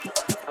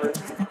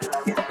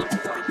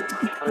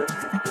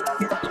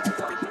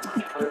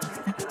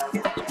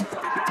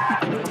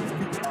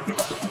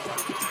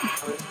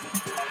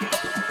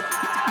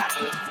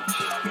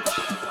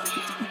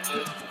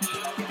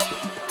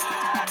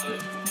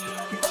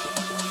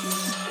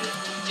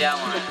Yeah,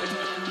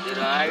 man. You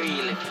know, I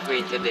really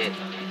pray to death.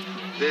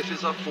 Death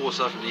is a force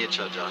of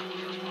nature, Jah.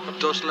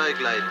 Just like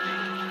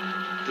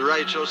lightning. The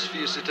righteous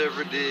face it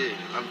every day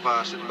and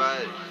pass it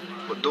by.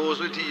 But those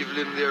with evil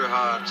in their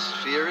hearts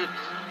fear it.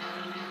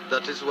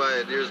 That is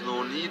why there is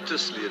no need to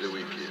slay the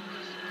wicked.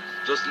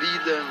 Just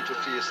lead them to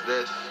face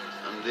death,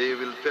 and they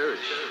will perish.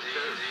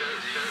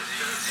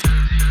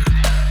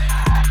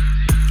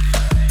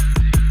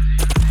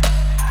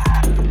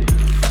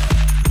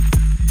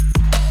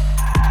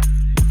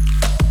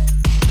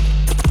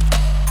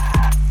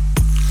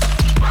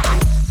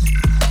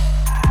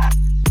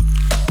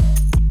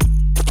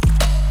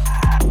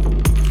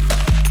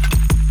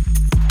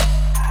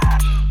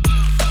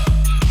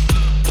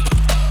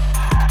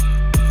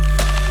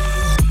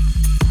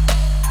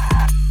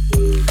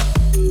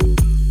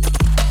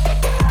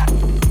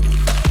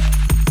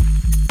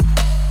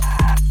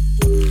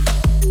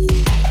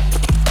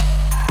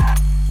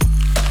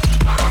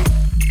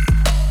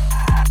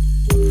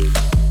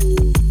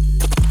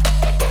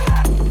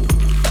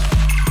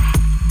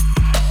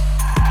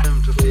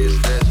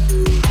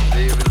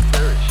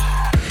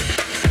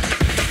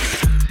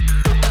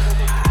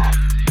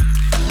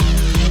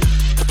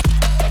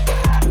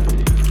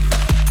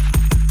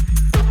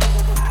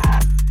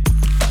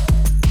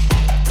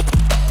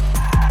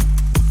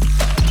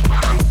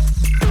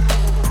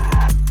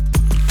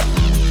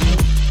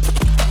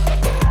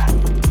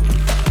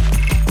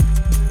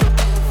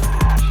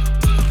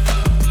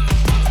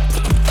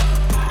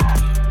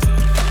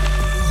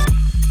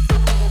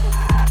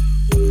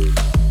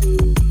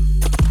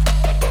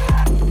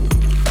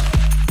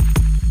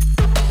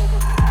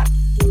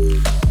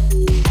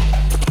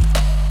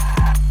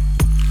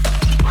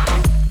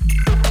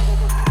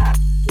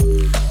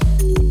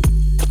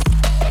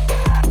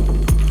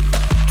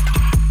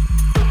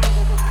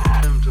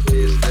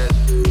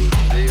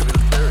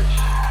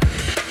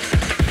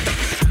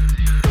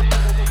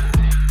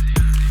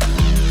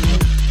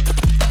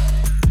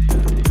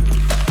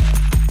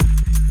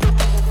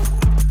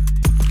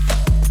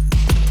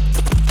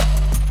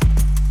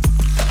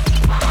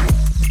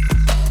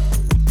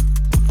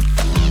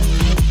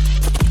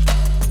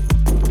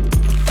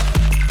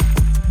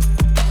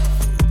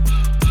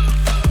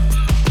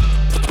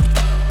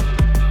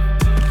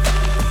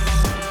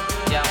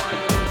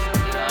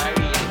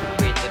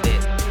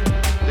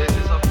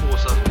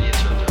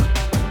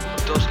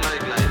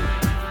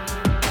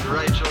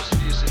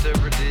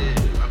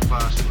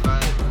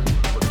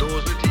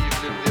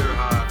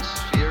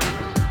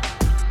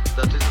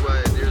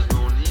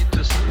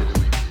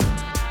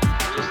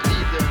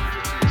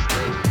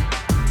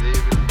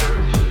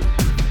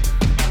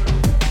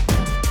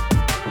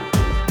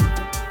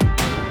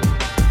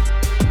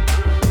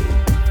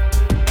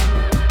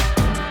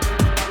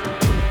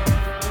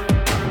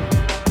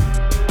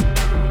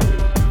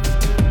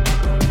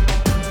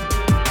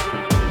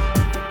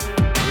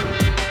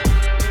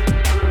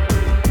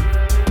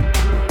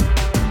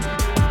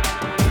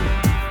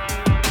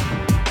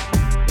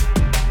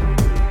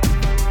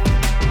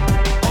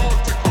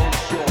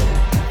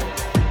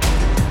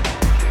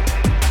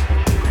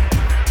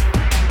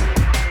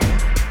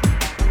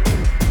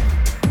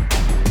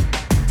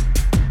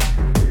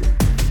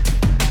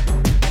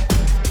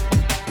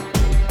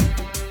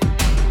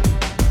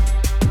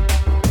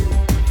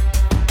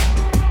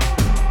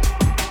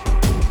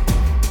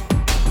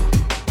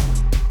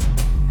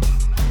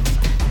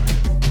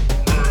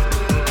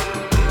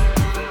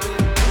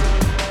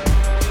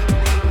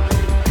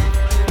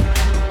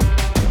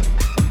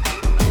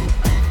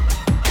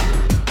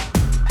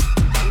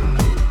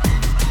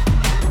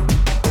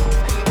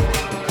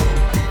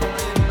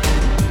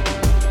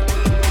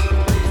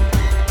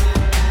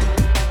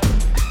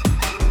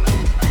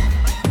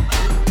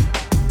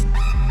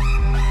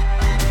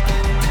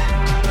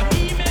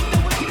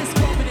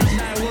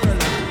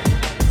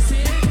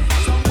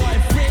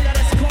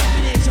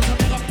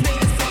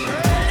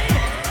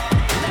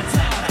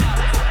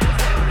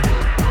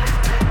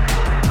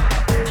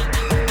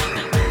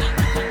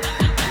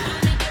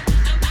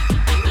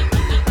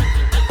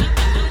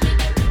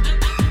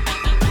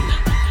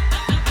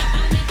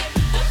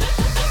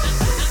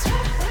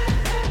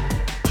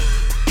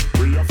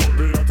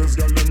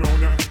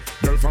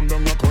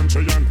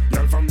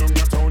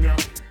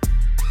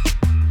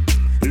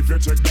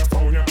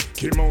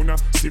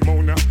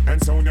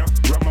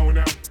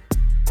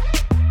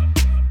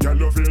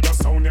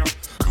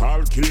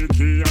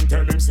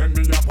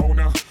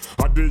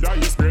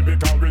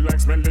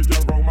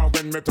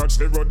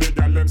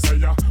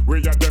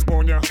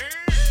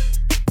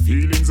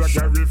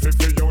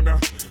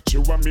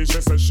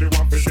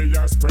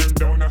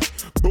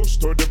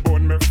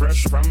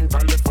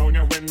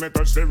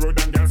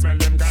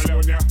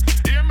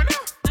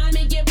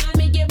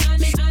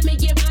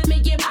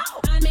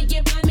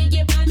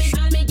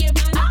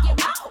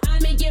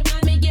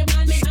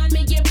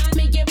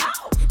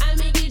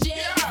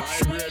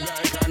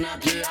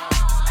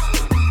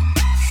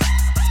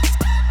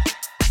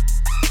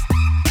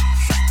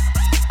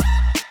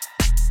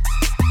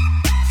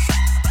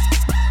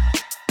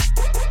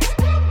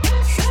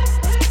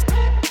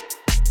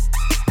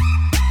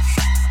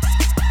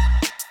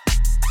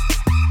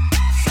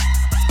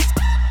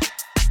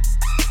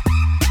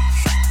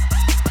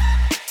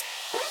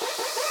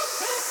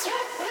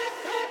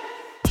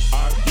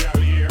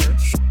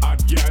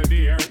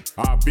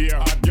 A beer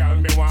hot girl,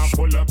 me want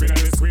pull up in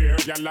the square.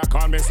 Y'all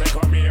call me say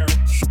come here.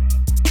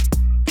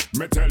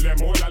 Me tell them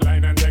hold a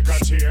line and take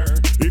a cheer.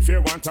 If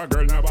you want a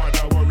girl, no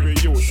bother worry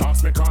you.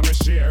 Toss me, call me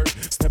share.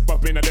 Step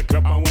up in the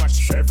club and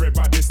watch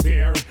everybody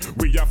stare.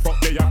 We a fuck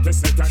the have to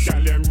set a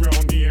gal them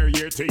round here.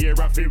 Year to year,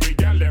 I feel we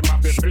gal them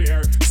have to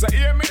flare. So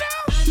hear me now.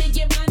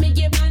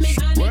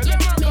 Where them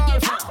a call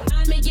from?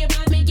 Where them a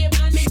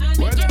call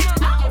from? Where them a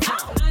call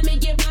from?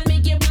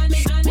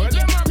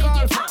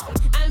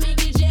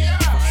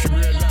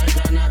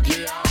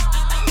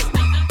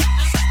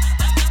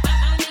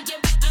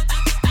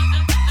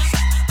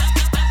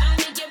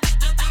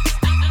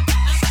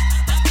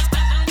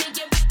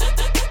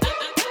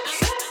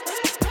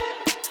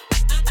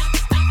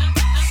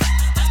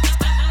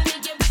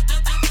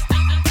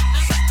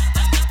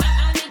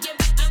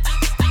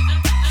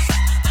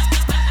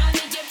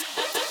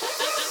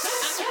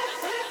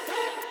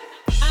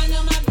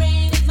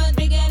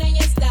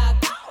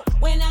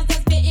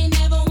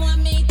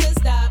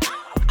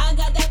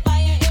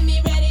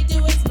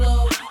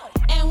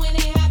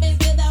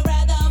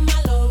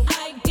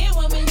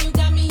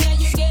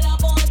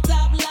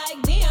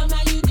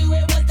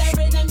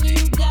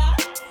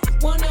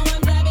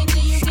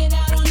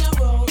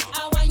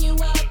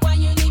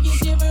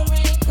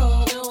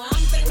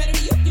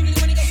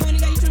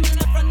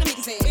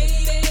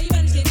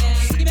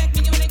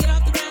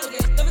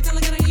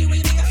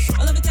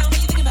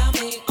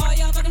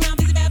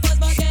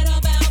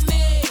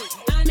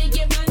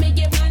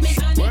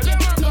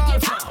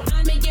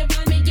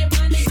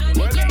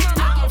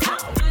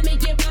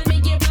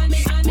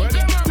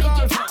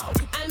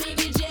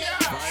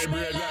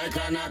 Vibrate like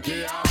a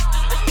Nokia.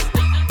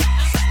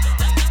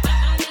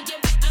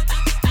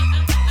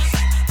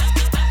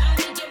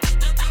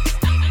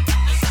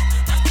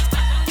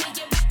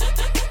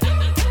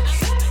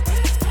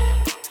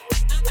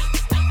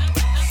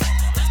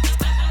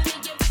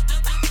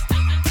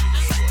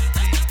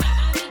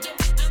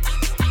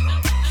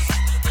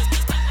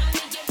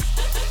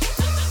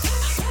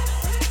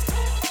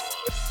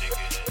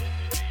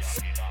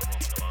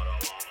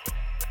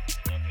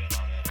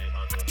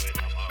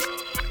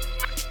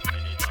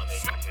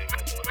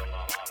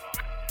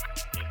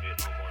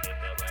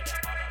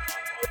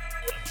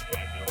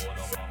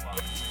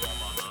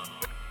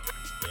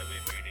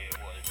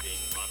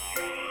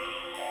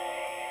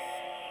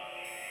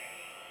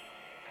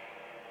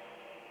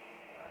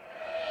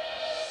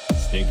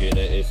 Stinky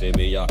the issy,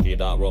 Miyaki,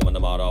 that rum and the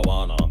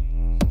marijuana.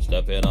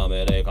 Step in on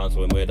me, they can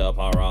swim with the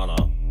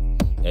piranha.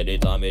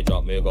 Anytime me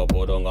drop, me go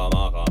put on a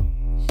marker.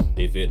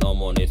 If it no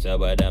money, say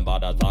where them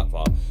bad attack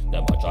for.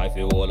 Them a try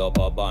fi hold up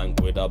a bank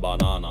with a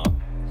banana.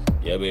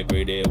 Yeah, we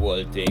pretty the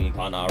whole thing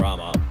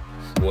panorama.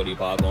 Holy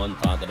park on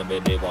time to the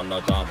baby wanna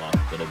drama.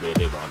 To the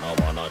baby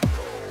wanna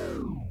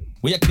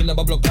we a killer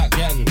bubble up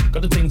again.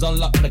 Got the things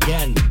unlocked and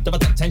again. Double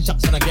take 10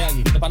 shots and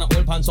again. The pan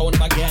old pants on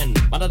them again.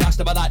 Man, I dash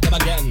them, I like them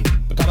again.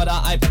 We cover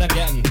that iPad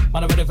again.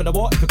 Man, I'm ready for the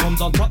war. If it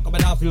comes on top,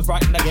 I feel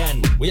frightened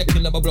again. We a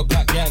killer bubble up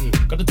again.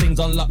 Got the things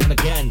unlocked and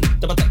again.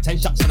 Double take 10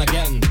 shots and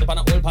again. The pan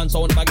old pants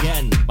on them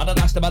again. Man, I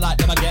dash them, I like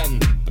them again.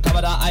 We cover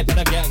that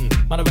iPad again.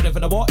 Man, I'm ready for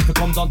the war. If it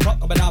comes on top,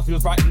 I feel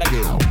frightened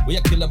again. We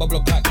a killer bubble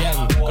up again.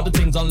 Got the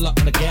things unlocked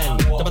and again.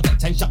 Double take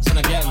 10 shots and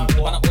again. The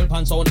pan old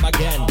pants on them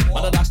again.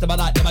 Man, I dash them, I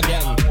like them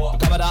again. We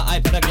cover that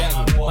iPad again.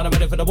 Man, I'm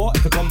ready for the war.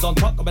 If it comes on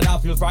top, I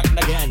feel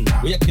frightened again.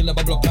 We a killer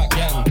bubble up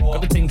again.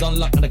 Got the things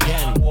unlocked and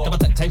again. Double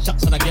take 10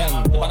 shots and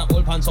again. The pan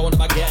old pants on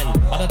them again.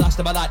 Man, I dash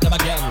them, I like them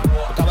again.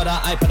 We cover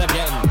that iPad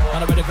again.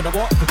 Man, I'm ready for the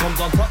war. If it comes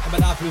on top,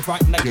 I feel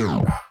frightened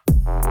again.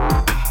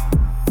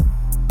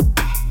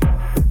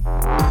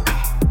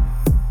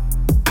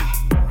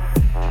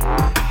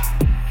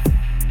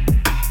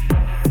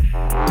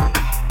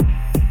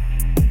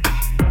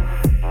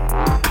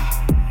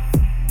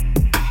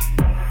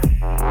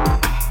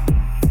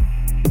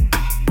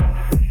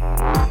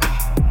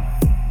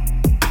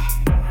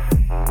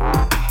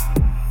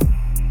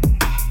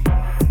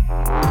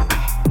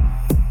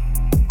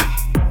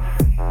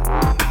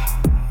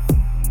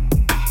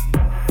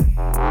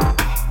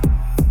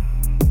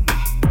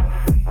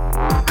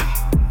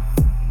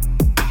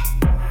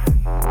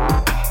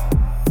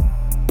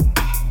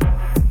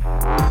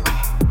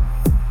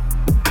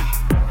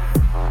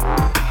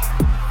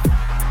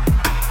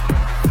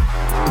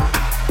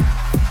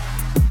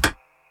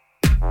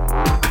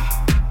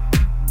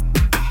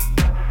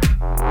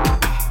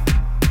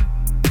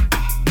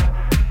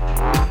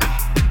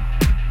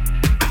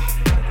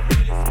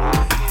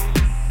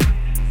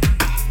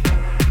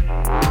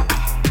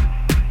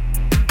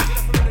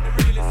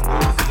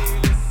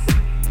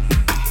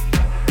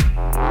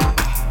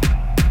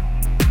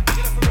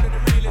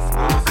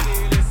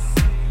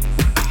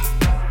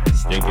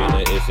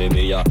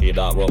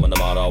 That rum and the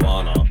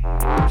marijuana.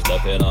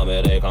 Step in on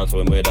me, they can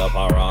swim with the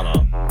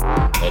piranha.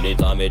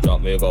 Anytime me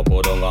drop, me go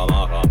put on a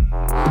marker.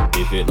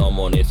 If it no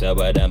money, say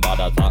where them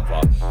bad attack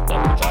for.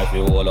 Them try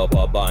to hold up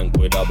a bank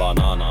with a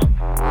banana.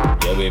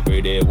 Yeah, we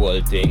pretty the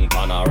whole thing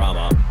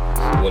panorama.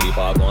 Holy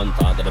park on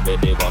time to the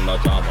baby wanna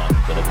drama.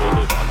 To the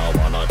baby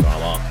wanna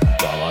drama.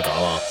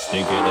 Drama.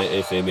 Stink Kill it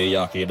if me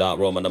yaki that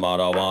rum and the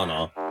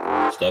marijuana.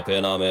 Step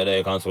in on me,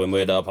 they can swim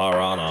with the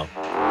piranha.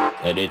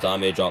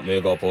 Anytime me drop me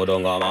go put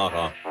on a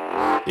marker.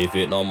 If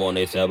it no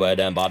money, say where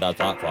them bad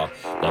attack for.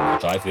 Them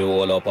try to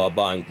hold up a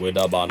bank with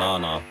a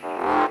banana.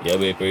 Yeah,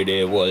 we create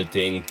the whole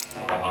thing.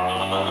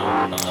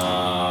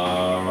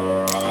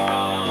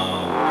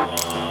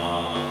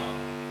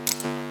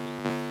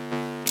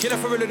 Killer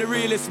for real, the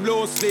realest,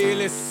 blow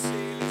steelers.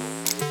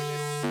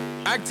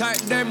 Act like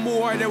them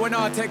more, they will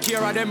not take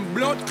care of them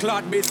blood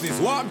clot business.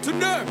 Walk to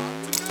them.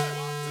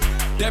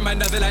 Them man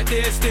does it like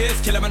this,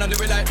 kill them and I do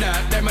it like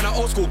that. Them man are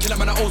old school, kill them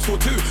and are old school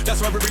too.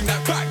 That's why we bring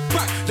that back.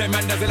 Them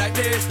man does it like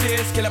this,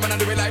 kill them and I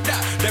do it like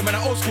that. Them man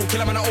are old school, kill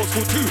them and are old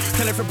school too.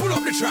 Tell them to pull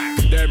up the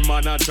track. Them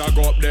man a drag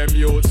up them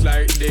youths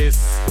like this.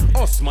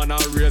 Us man a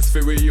race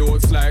for we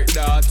youths like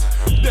that.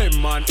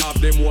 Them man have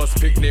the most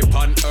picnic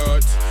on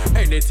earth.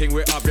 Anything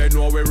we have, they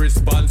know we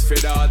respond for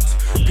that.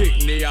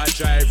 Picnic a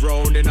drive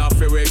round in a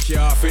freeway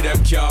car. For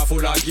them car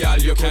full of girl,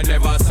 you can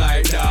never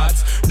sight that.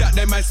 That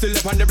them man still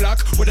up on the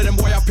block. Whether them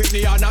boy a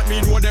picnic or not,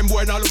 mean what them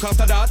boy now look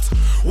after that.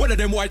 Whether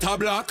them white or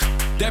black.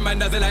 Them man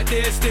does it like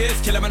this,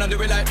 kill them and I do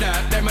it like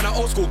that. Them man are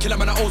old school, kill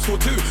them and are old school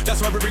too.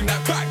 That's why we bring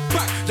that back.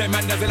 Them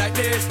man does it like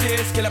this,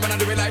 kill them and I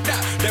do it like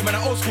that. Them man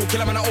are old school, kill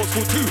them and are old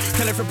school too.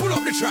 Tell them to pull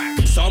up the track.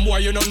 Some boy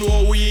you don't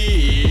know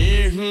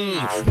we.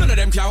 None of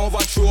them can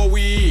overthrow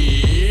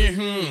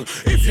we.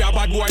 If you're a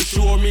bad boy,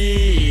 show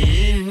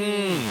me.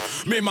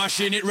 Me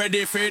machine it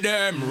ready for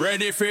them,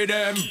 ready for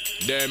them.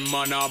 Them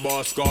man a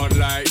boss gun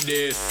like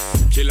this.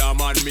 Killer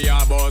man me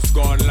a boss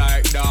gun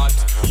like that.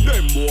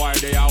 Them boy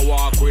they a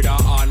walk with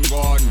a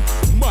handgun.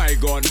 My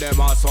gun them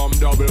a some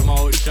double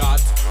mouth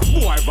shot.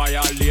 Boy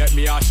violate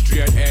me a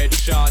straight head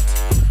shot.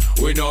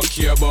 We no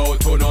care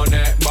about who no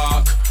neck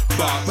back.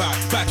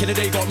 Back in the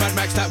day got Mad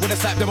Max that when I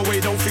slap them away.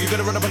 Don't think you're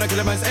gonna run up on a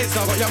killer man's head.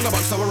 So I got younger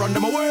bucks so I run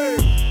them away.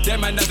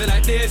 Them man does it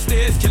like this,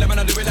 kill them and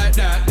I do it like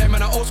that. Them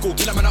man are old school,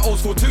 kill them and are old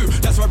school too.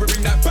 That's why we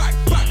bring that back.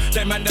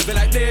 Them man does it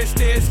like this,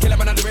 kill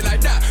them and I do it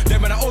like that.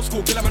 Them man are old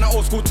school, kill them and are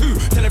old school too.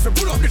 Tell them to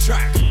pull up the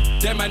track.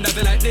 Them man does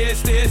it like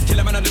this, kill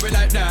them and I do it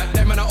like that.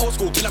 Them man are old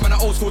school, kill them and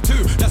are old school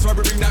too. That's why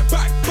we bring that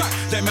back.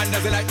 Them man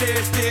does it like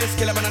this,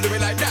 kill them and I do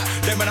it like that.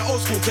 Them man are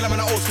old school, kill them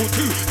and are old school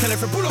too. Tell them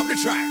to pull up the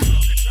track.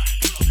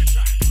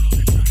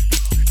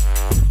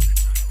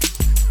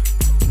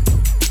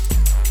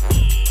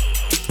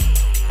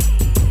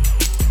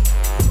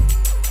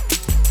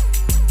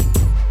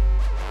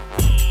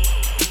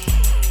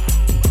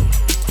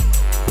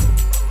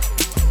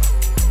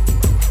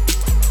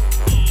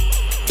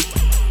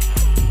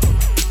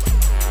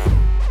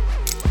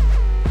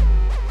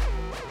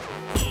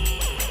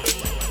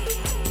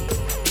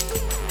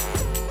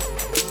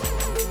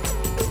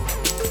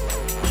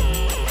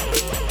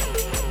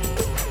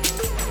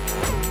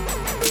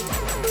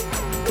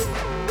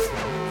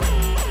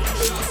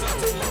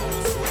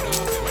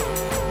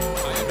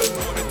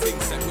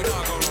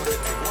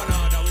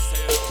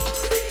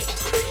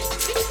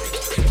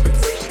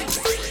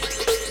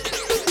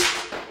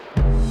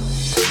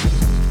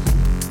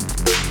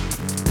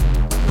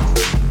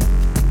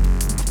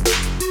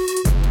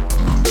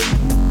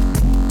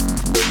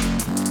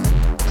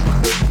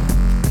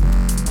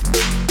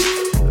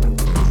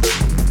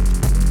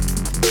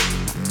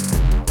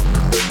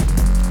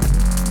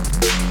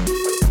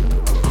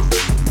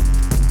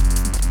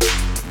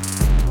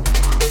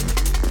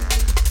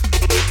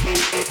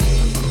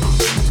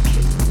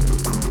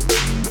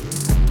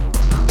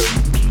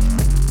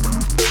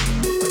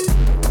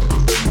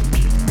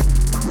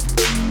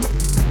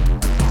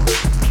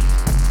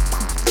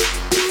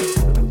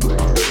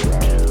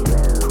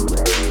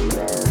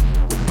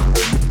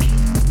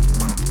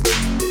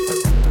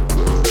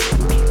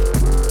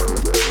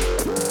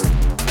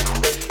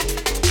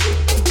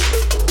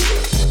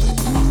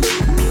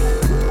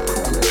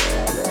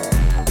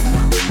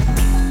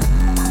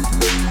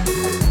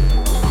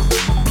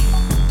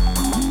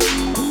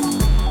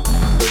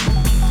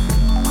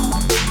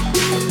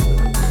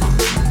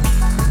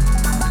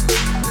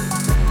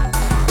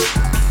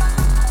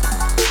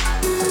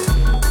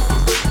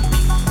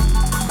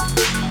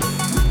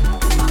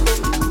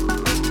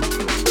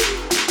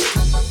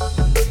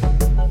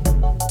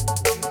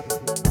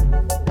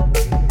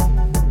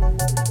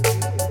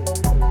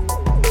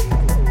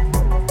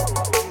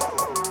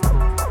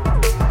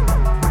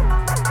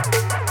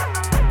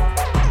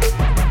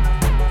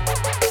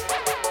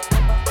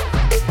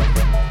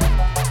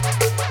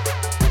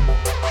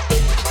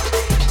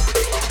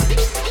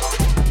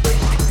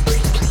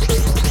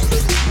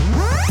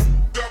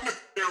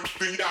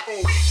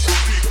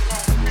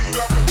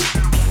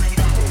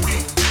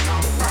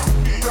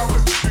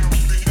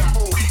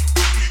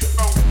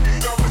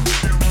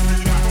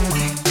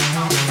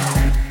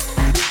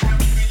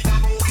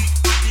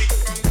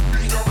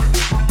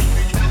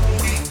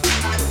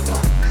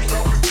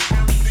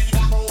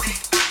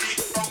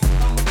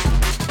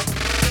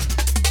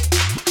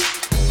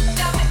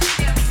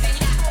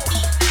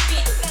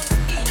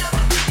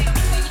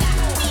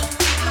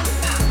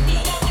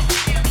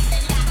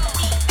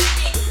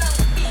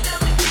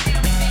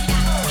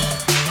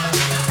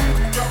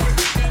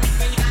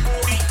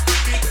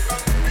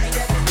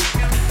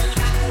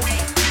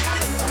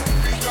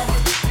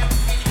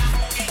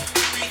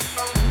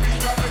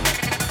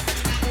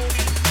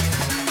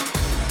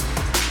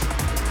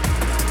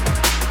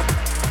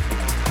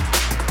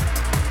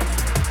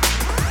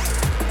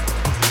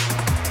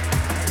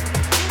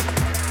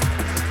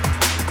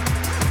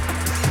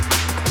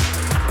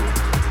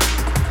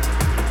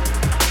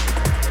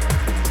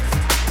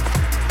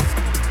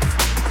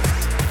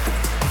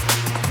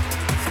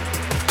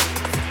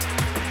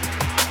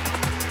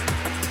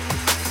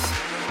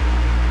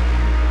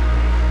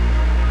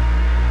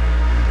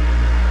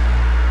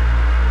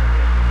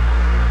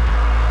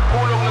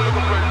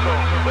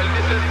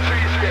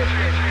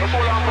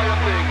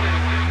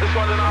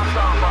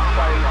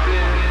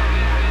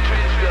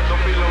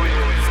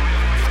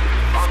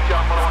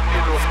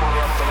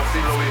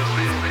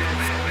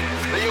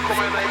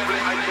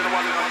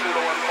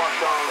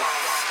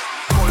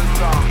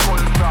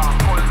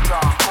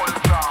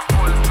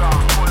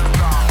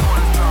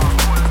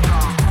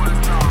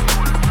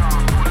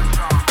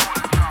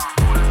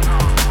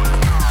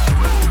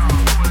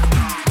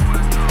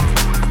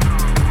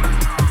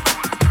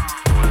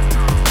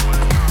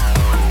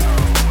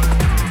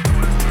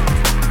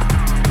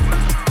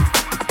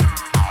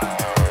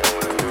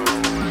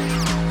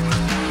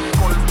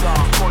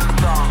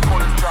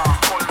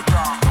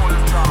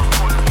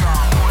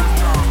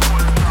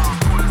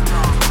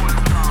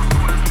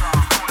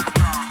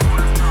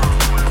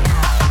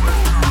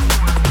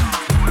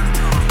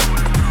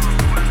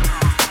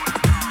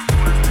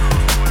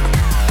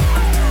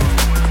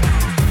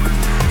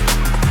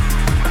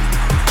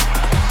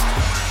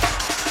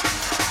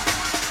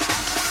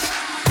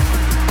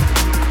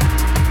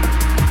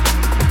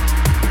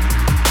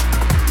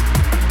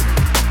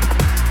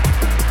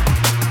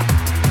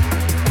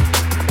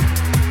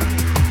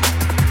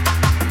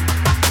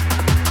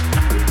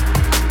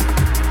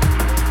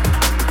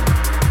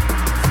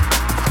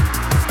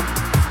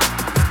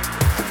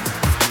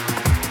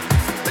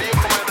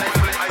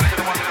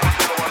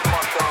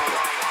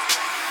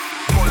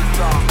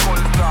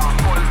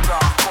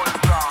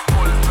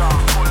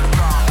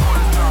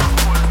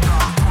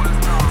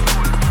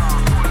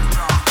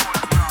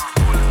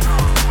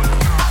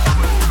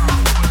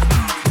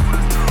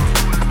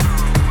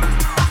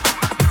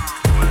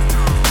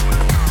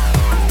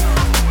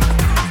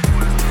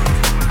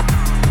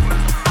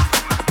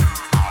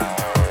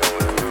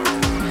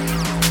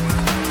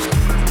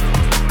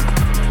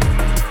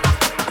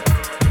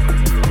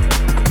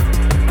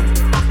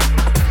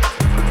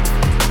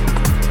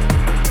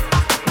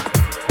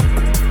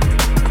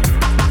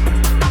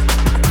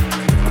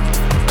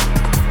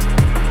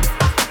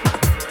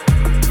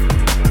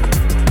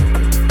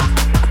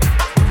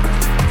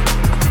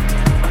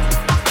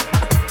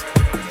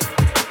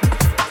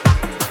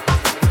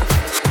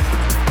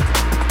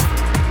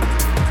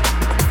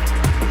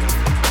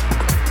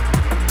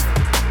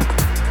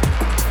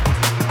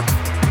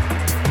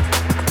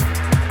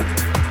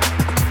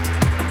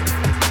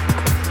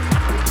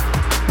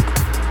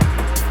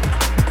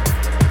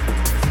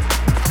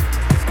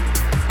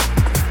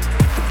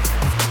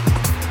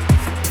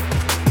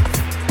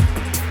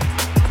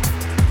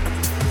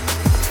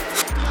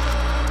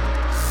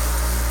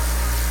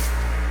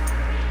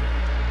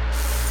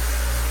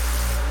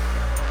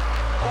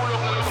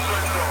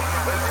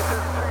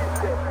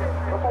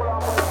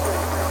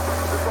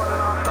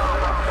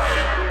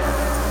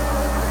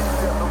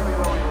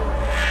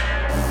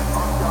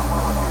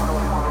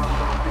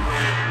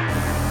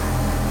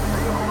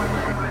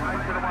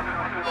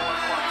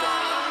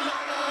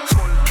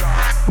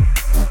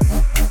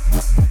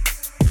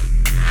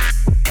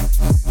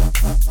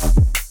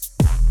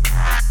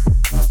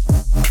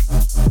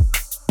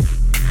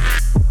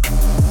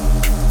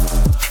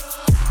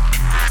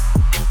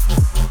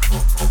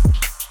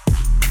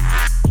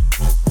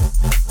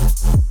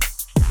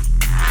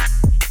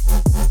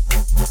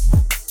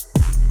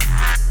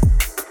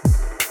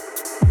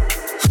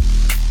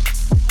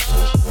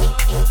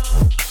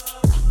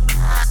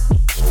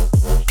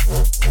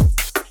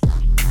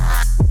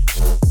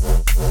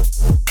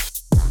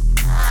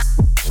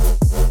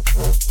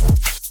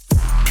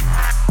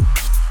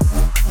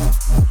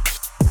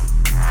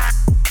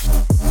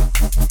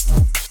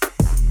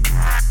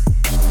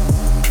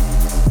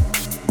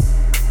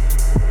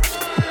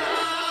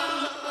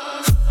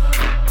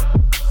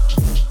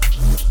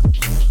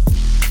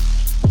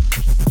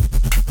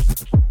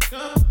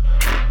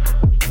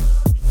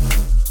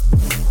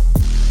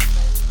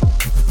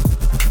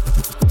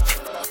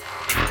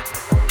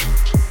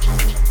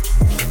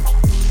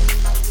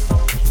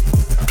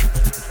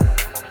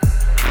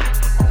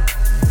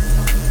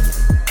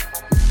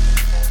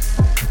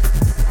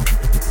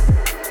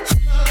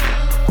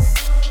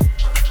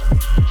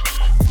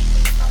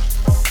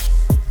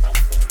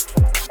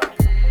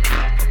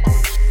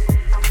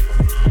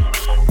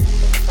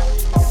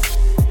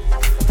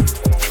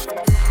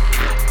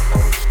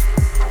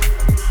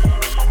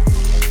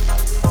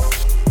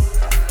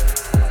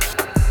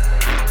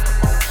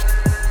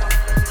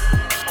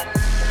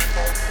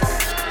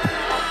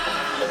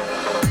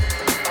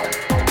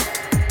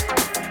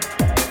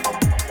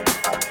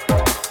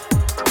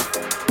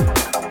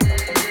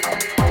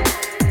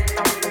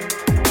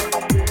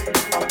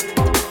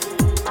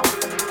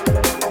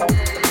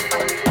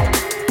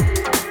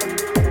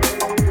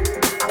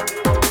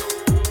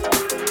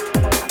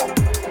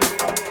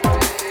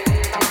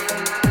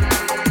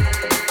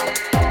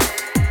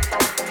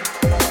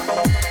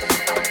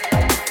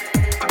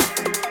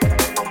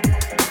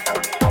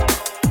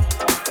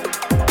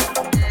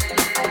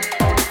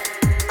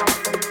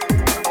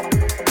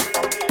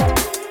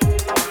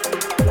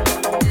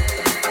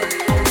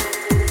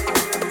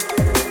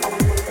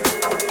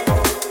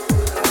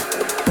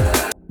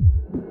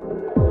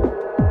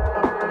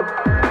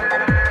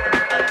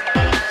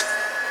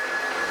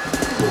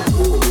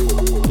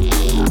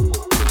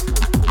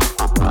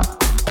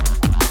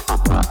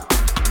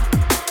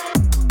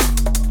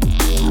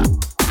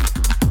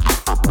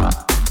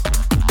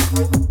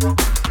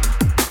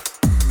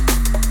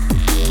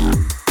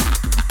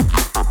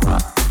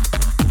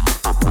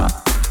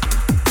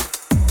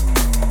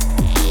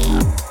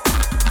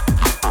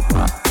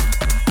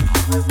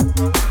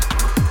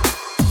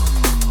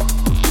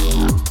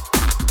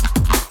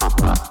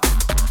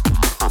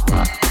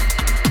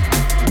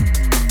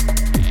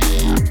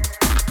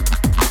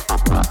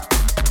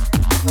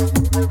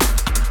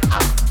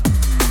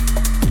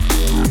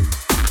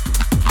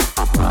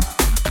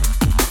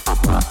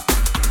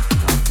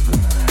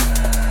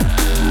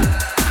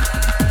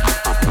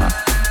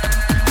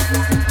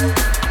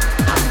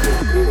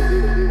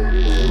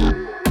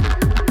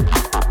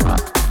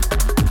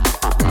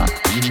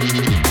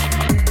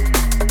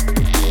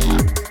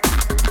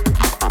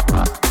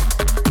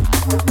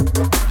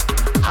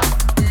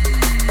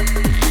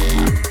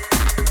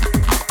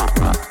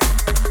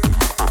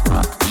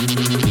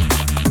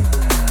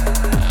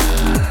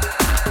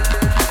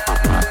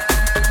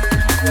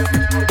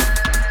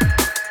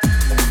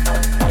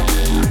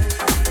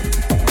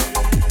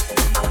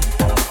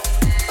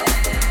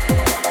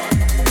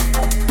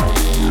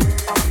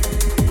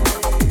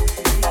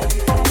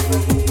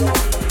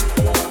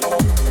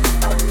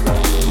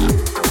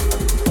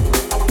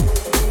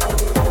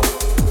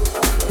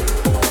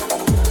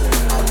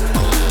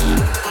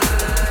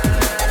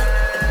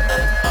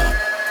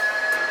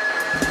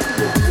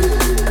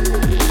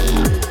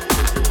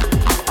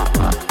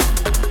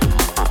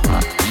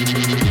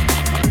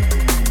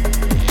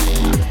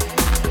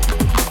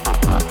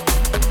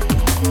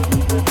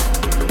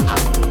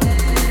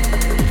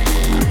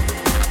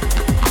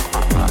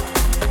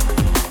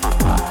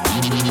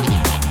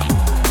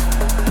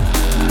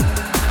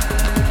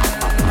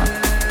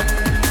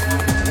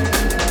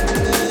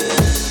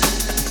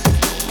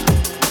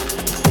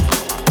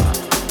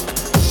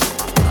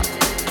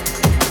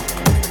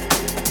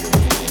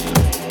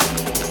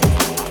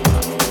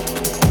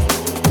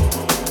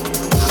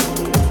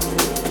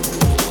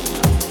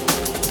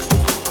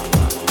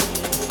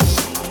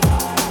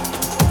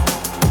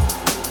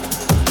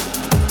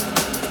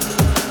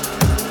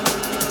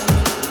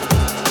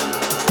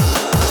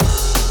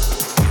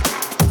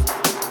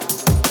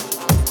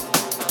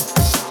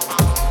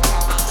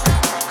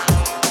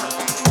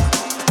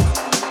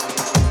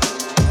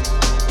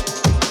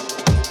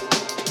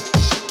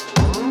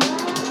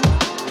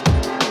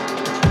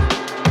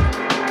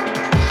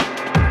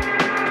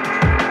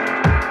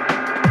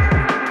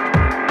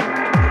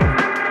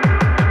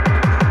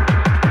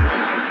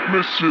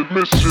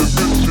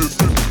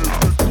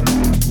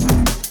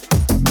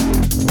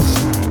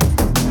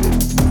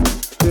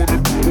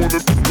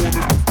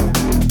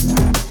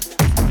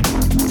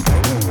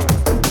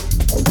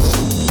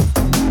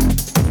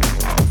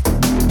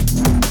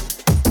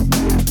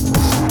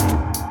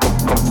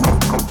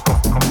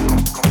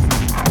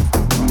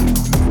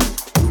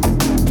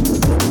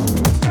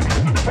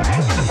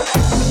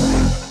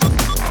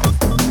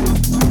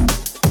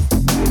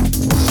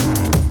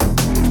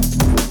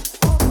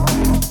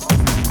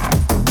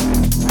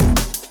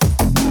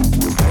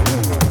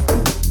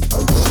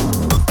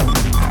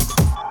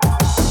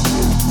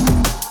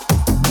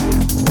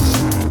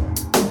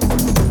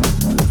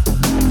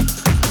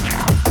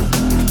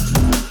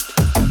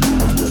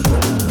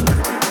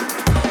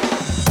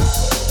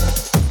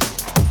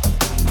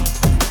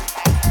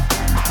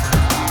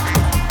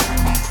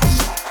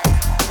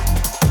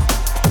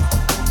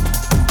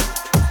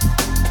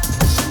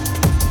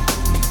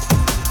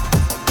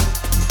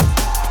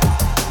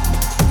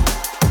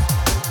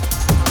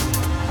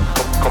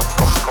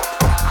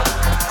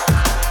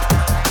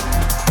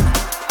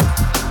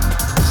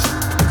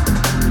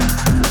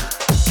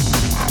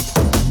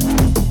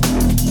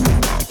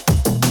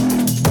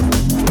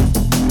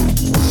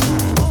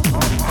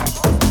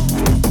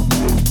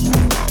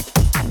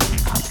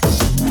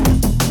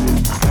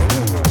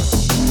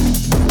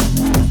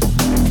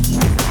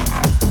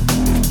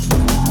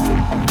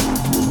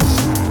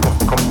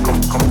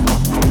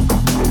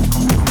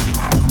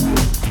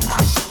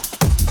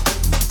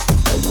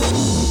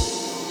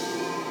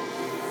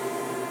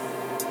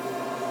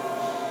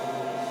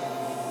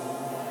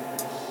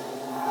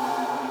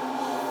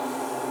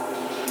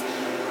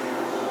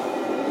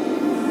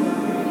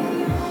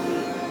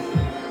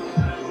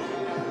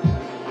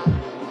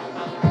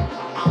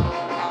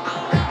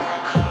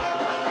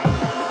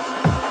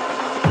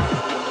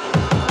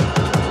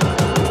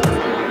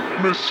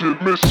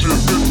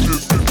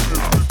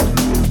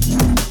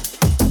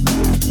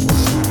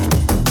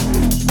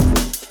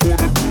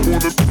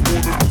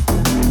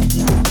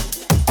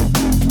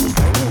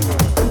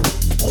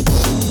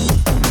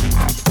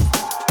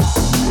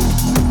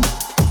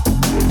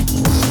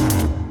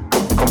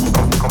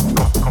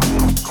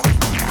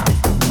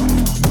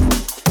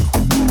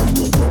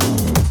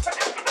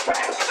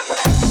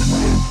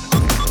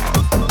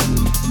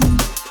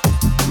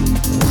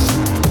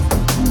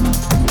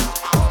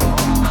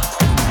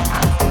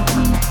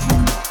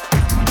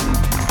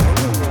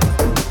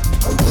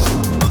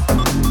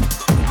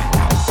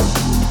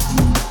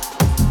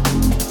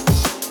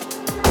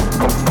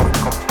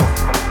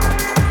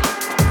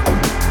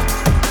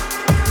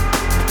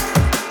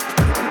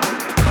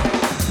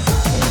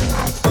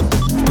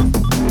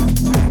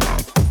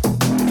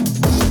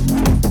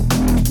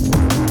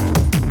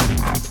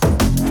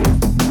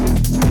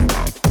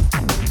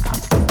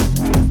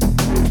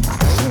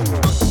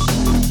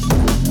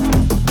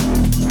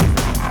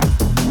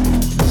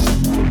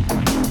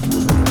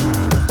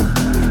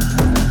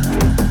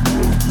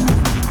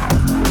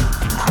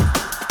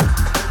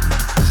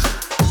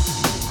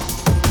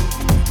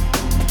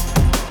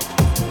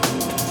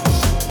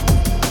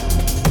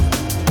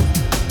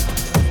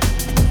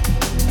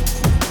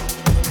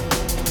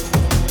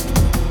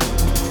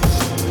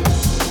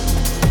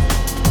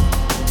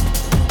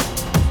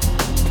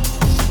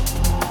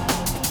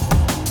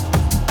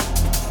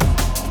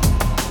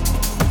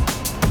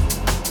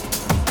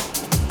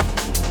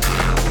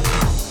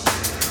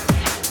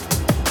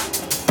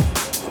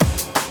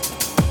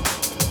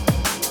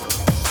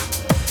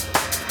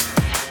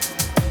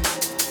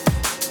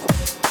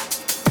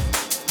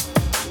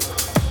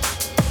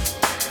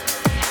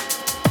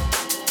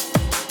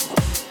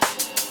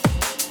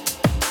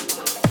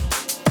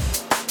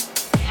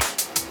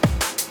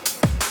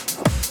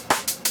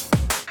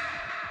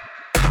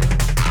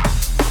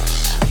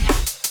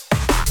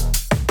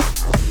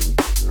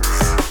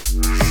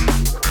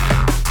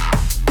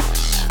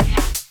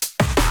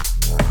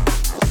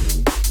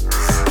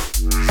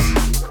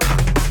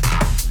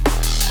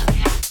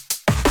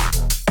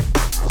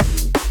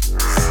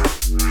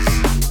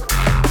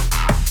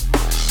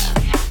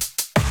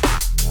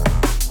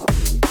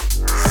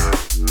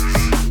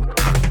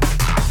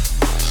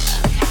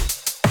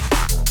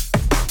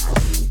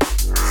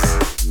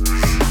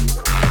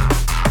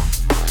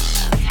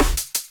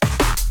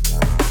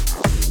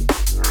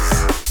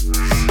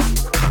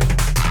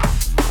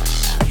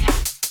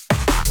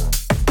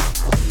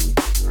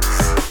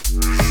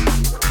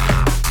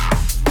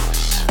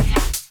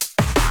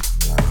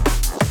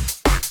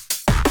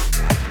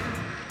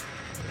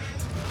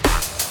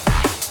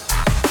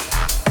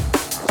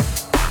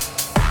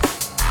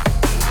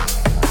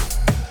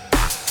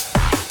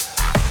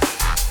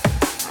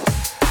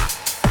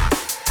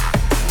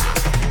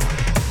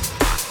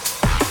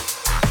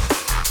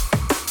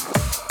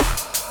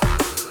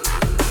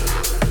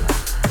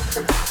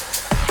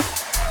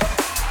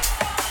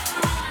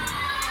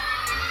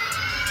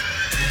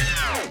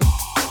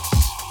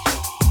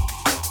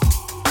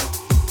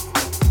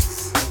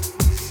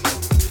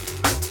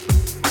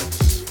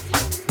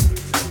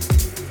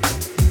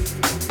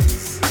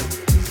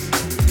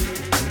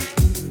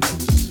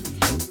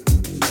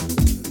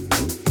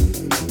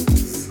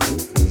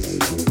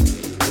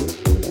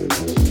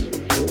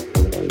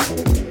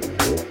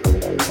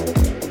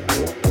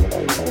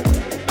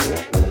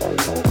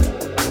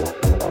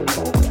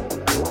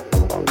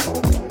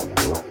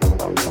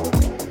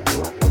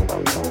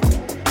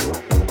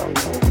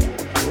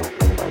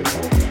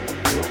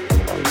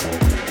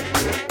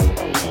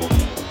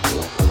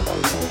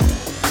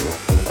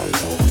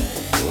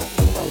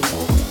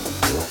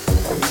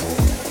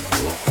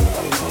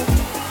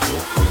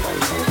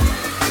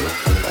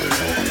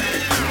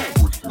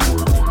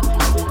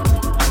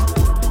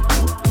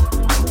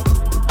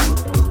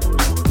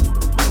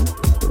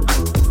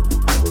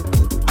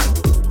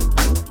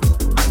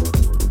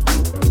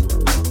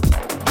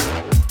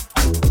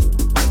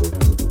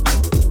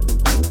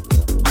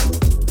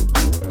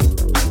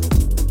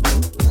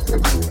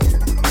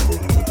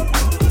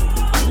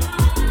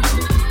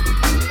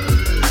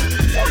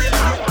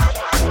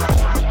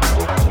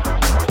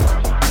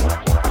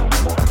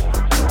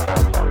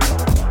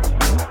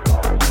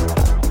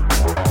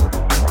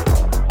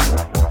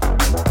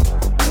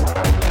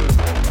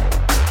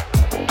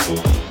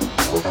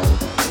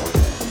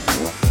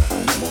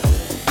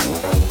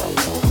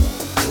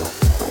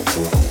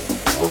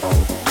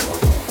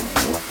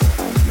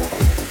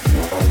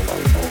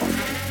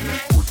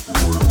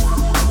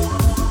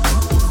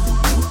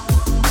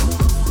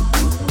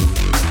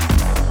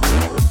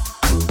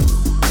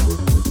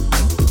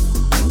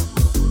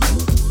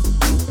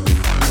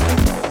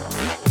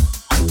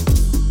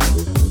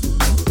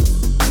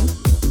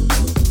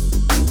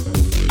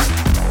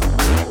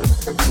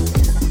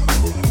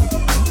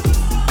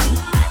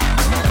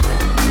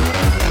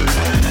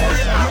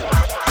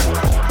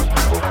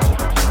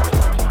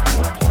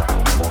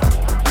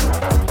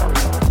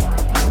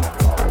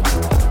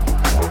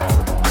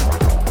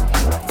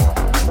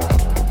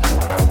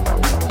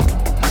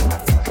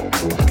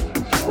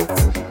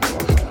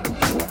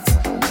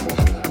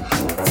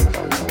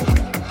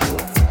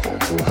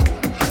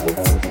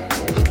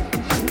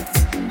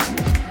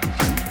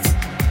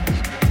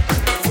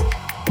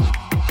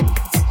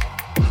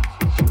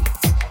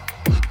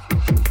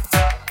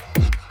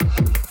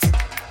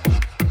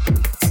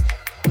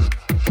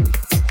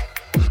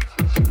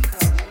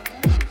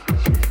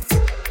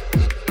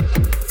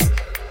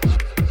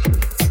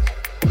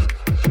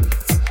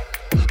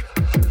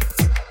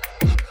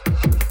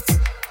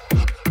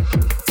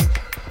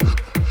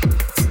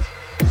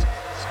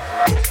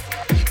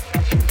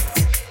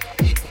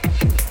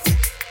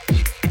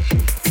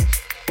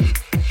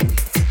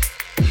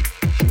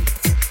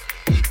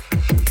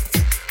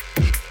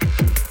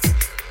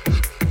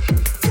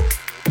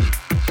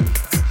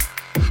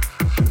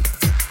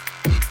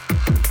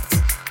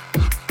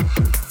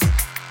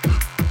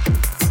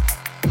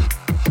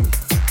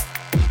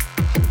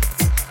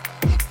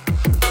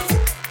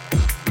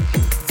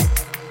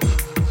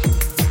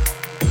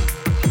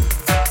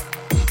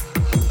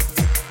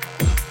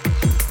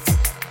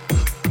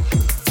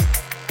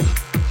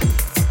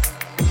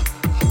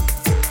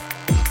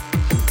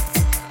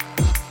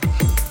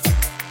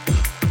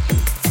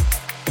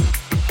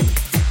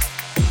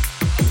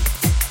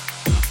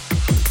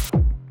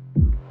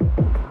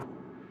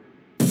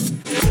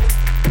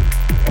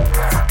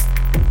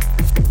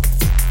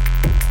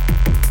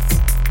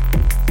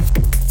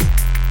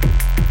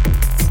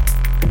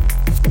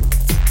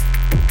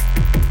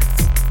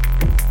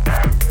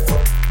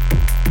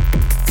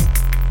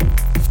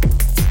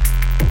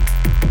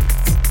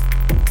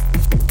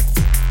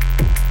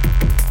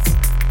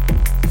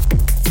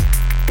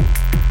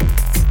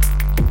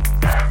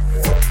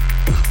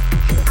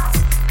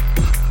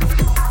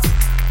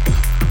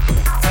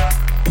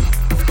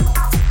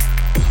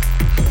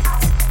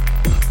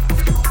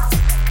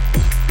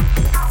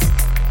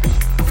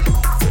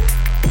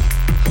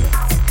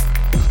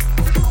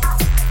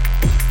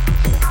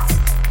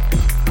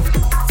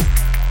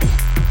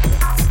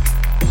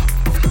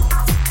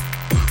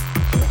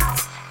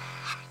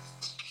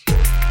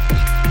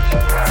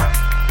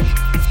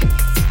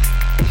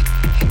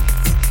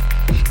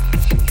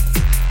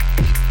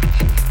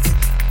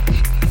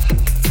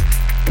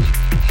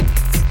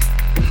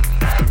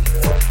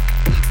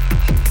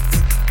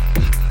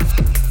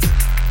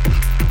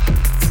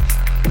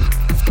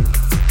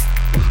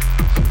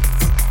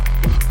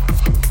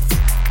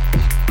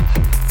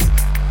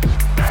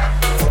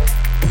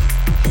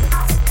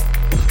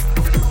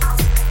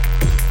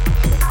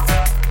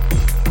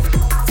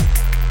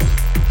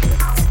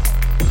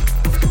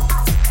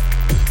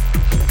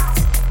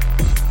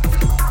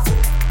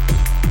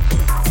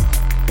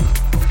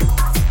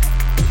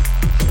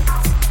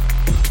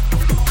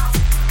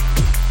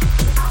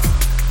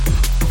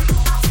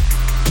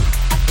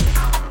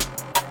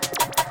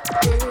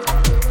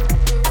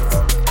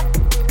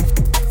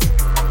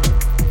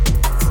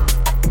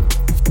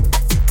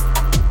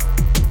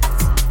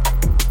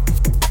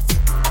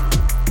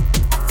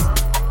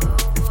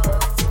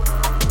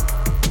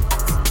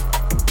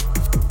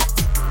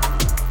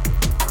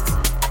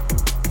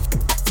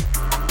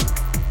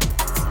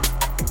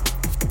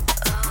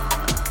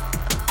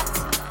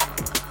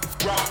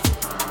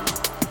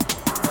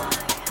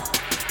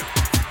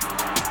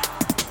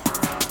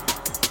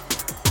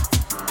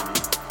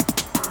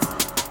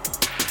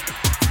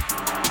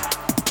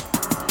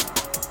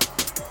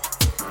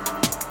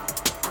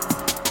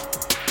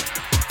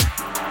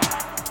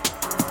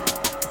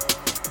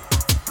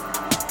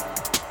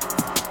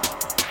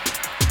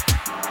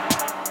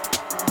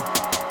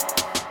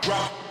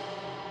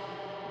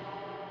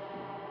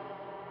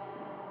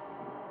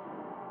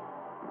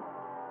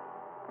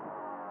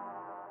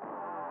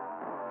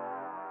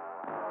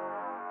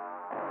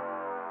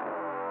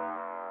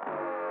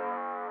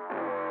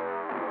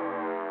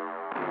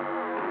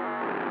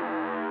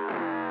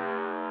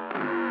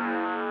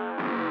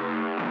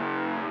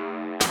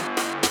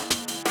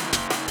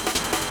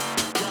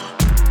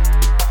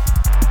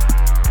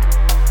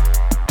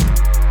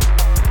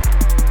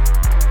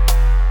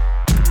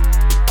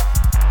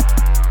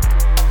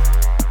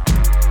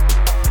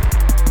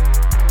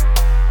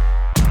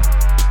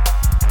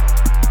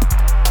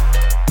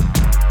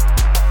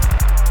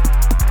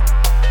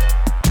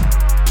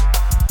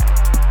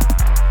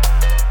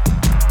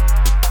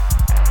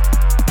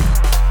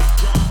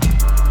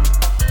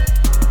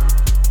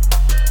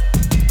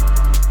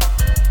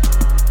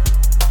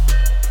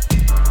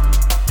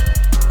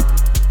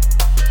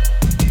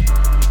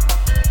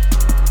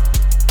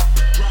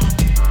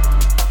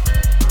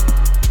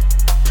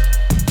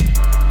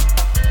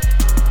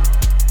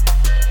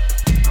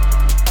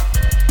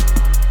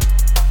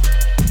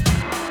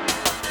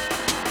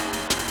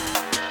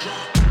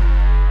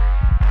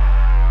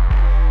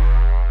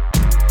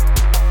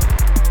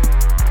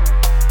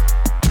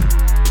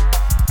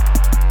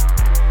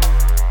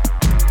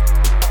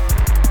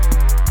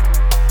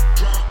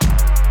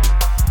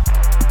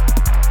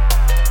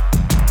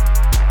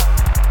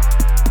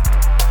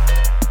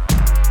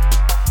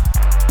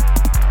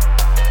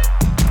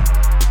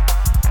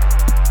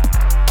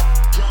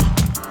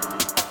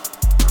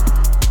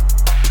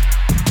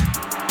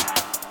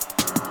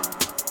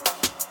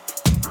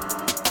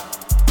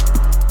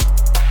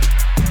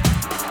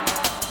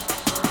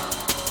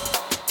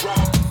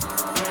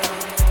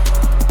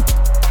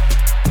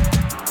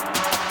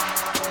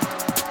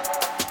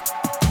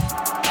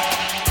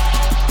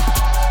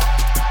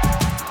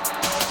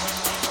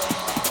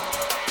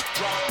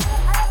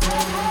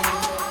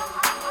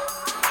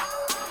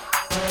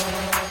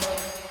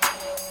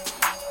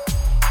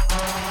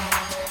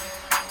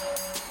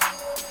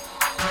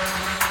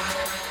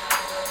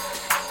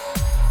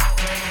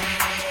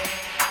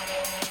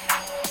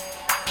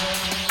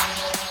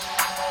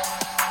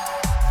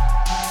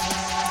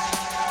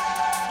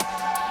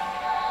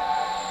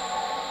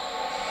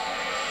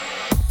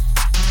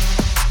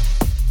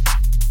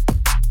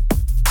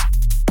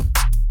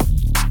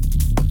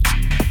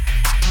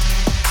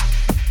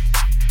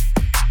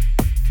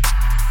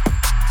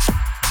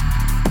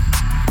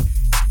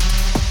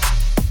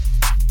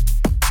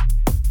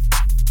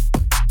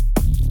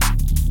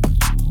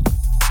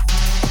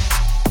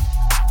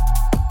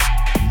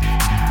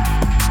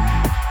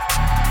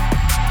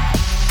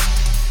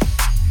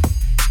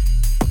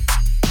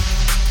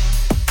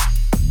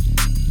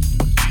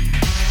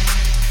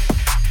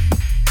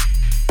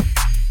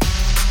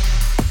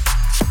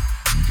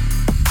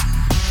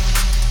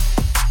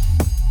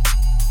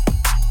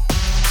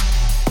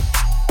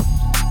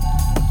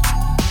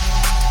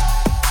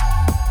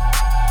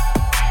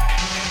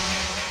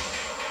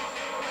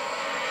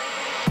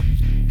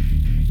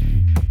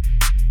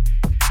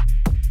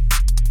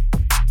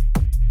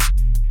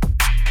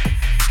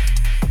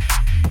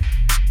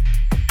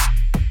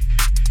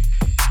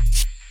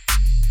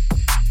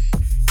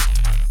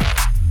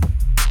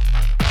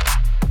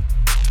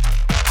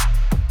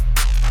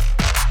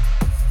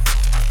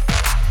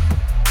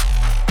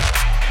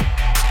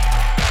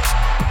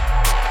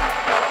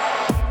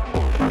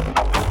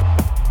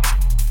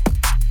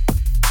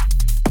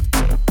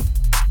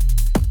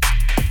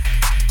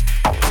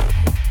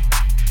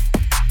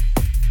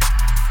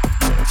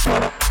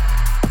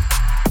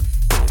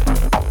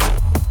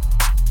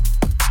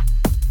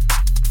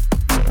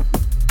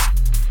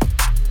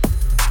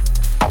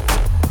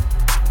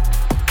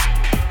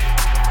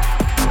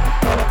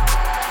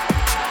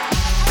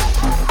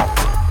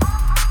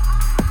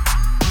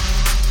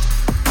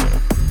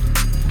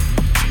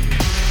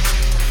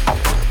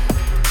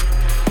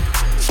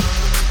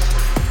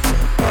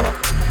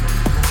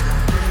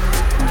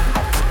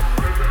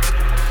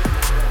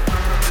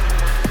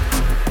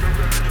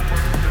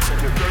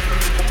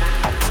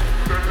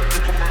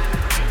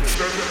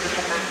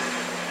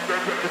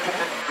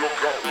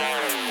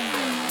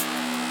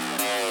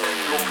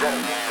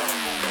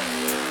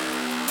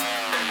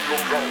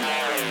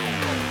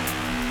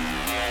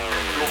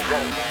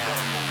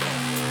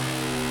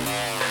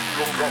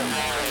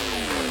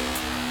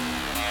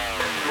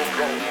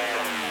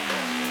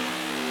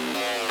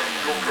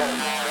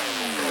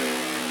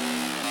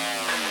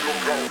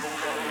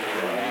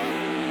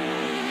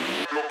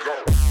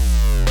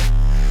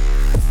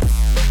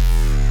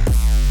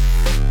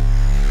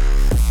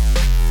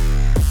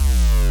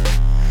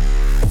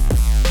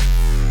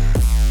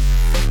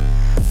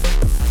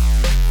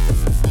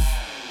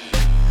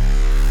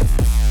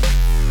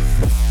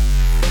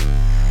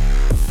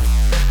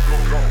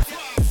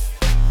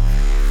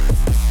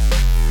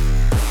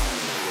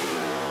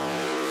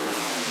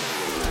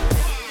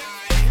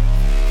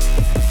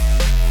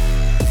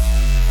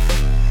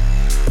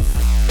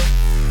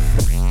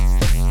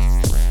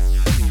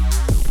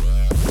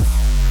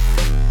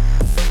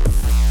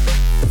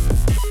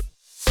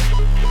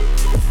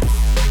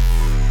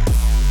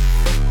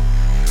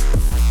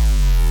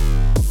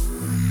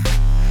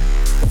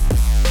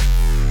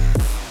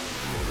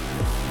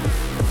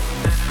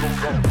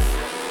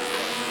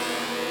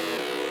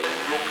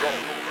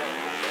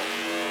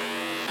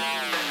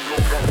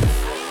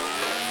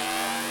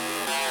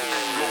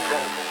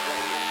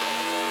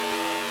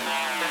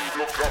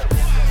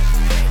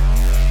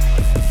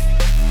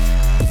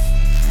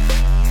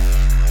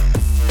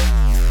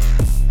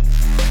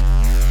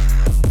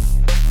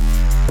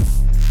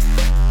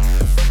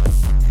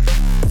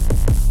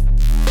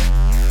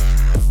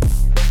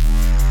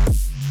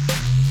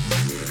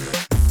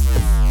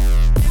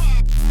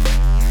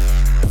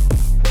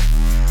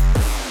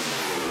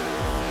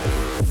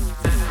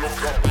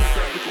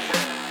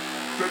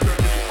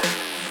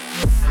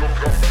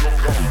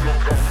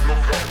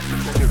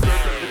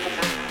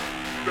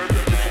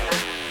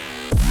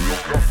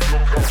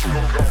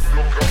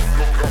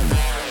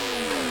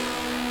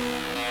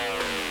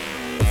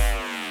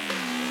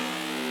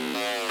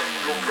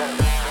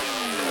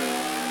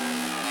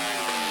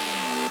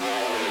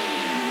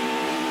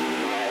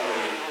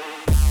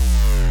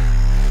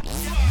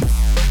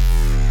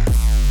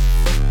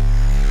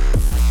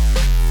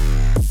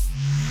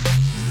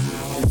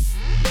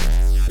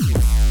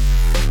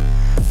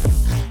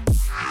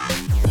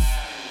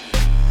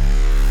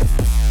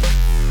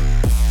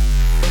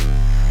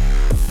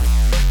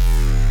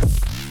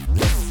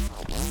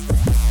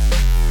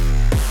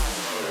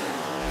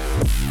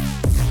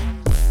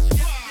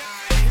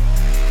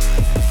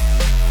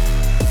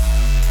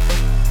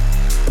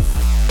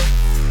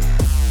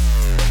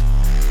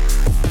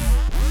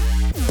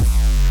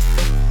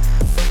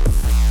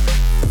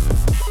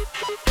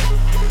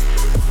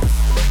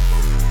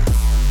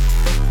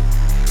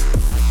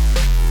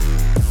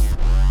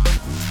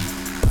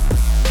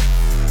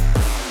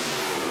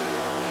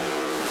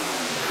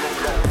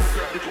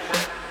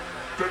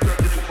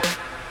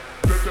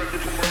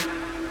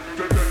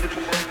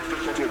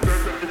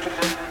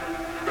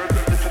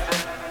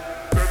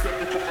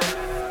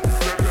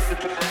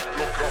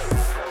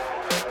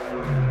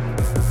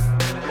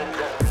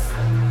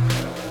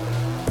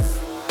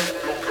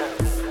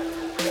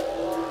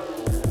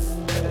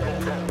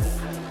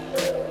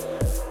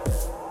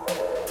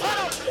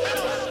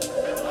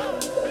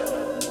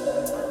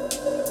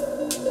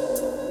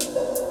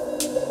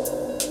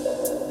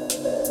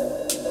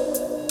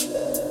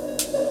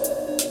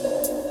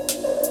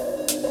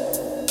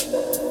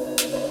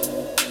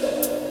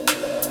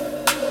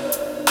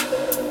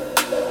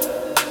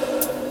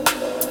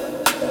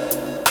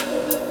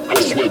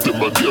 swear them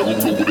man there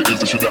don't know what it is.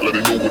 They should act like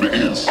they know what it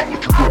is. I'll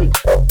let you know.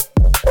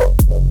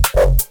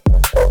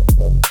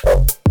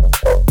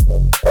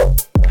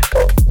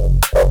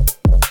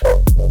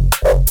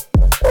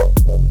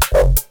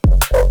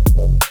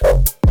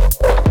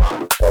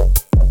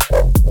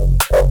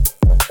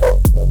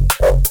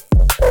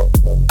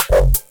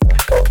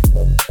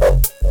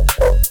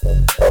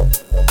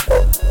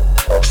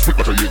 Spit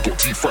like I ain't got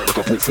teeth, fight like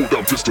I brought 4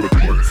 down fists to the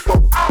beat.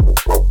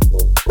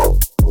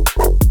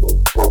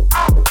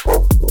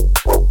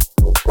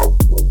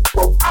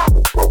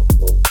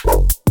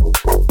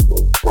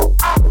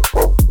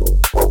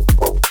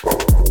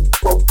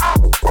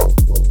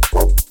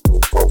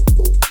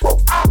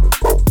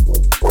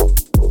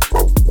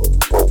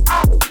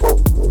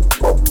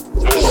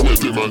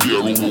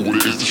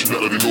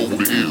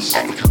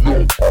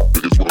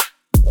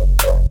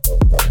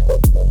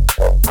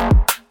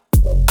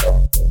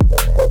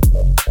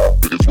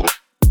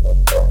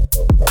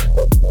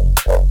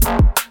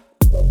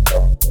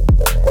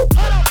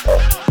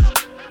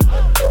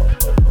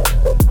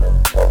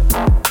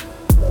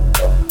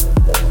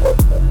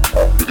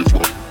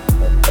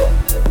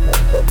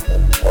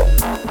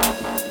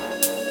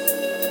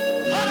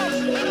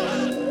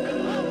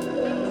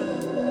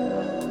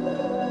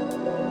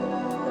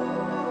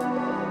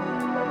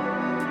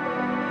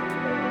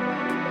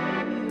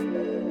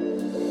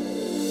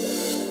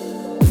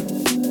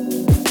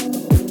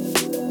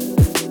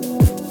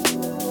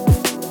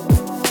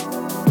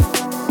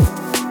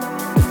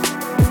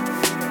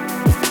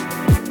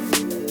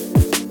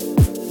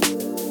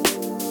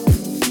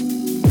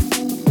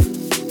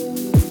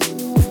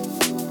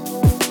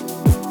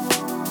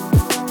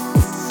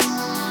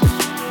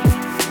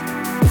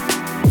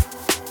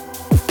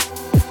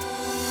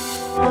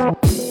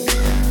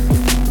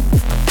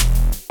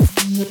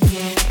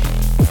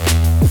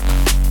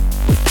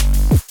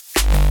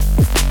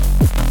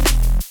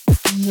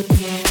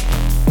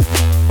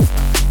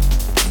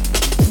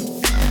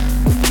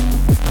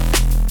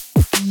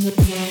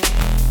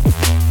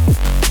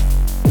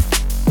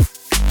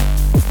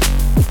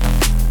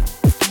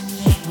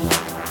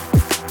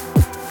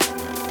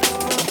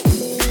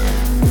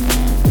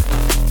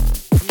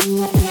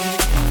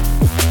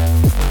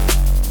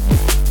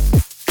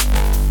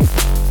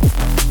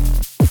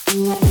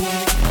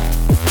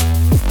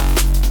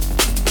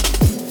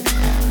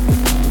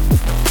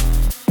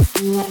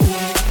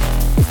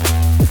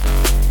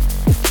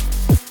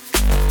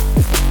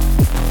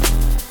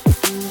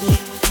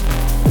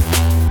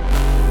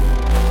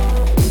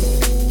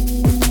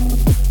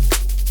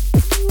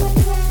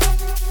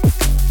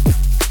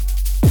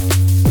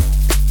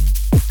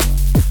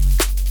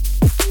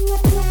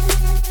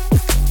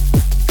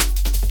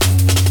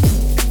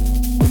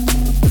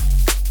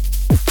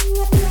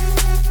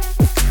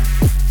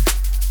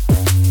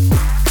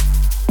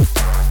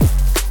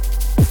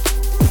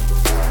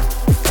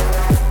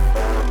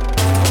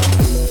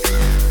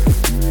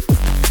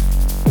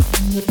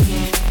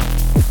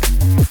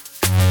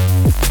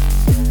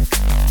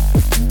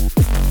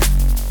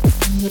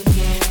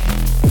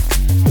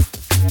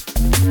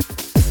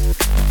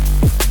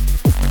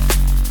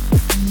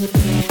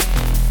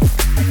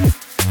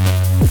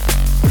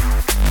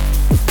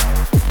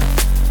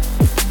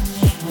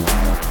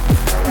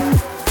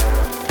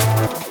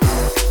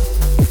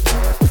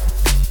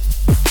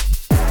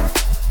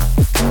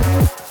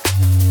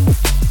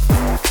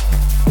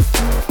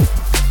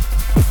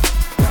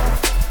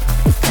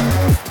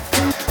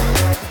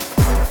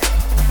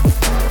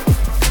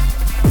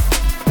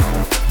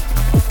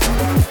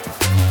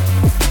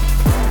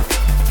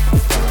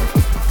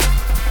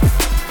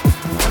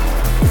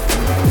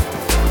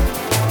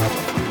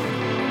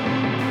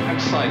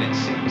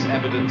 was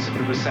evidence of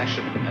the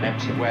recession, an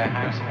empty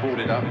warehouse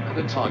boarded up and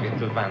a target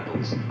for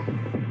vandals.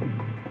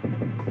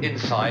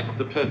 Inside,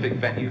 the perfect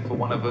venue for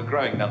one of a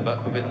growing number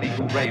of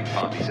illegal rave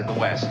parties in the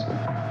West.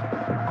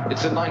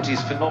 It's a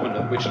 90s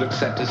phenomenon which looks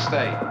set to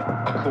stay.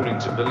 According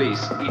to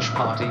police, each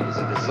party is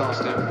a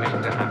disaster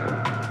waiting to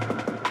happen.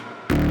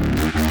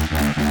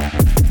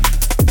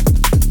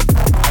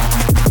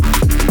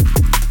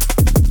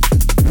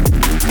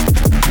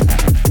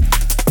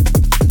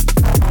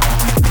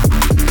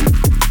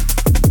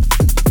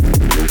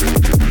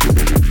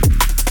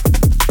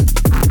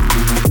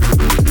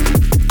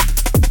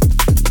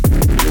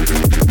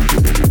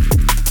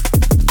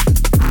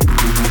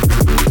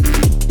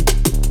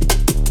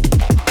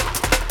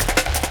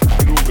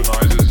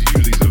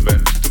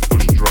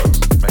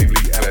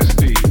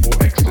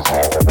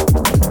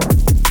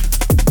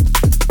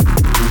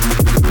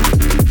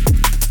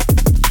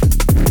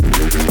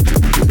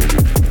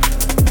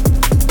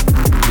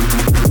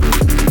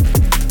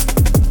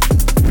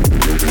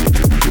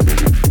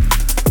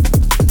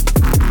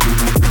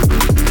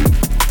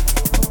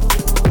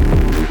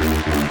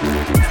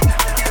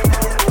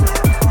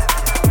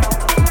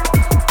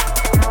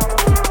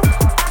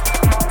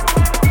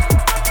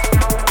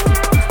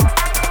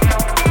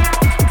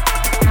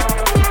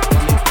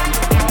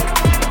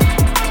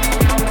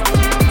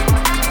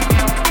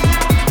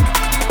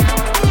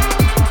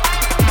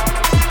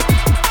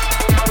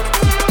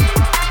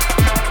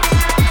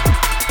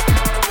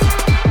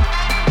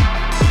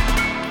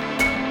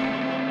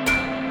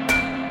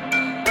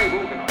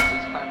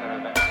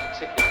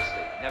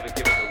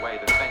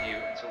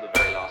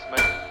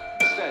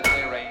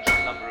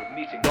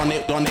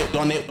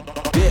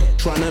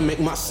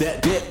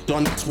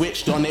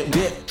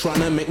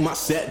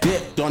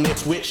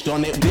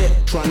 On it, dip,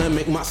 tryna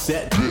make my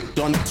set dip,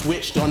 on it,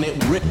 switched on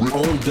it, rip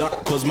on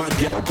duck, cause my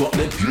get got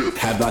the dip.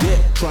 Have I dip,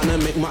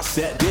 tryna make my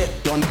set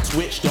dip, on it,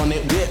 switched on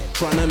it, dip,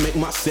 tryna make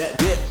my set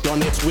dip,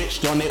 on it,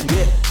 switched on it,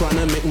 dip,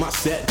 tryna make my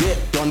set dip,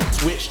 on it,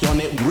 switched on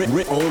it,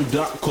 rip on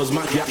duck, cause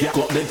my get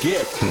got the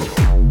gift.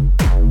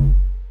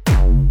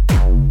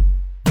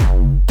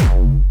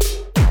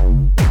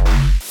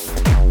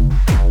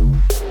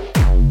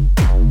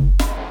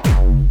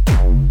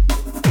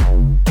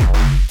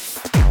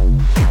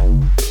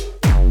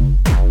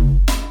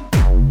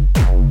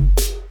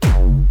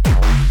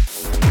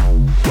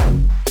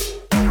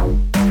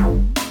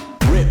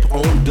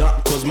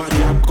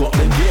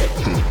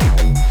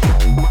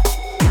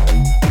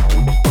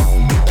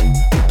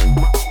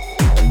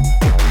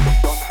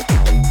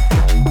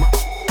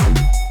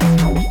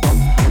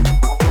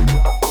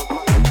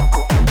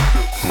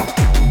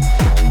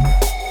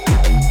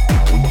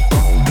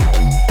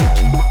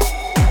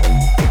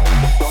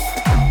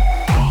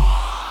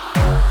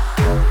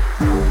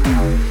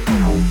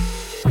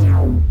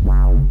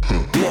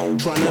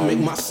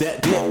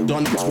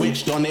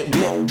 On it,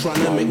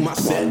 tryna make my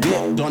set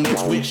dip, on it,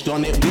 switched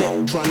on it,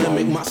 tryna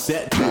make my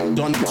set dip,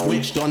 on it,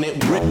 switched on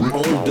it, rip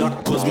on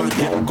duck, cause my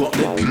get got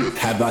the dip.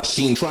 Have I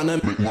seen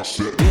tryna make my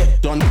set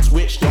dip, on it,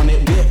 switched on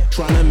it,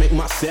 tryna make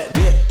my set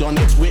dip, on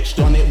it, switched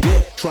on it,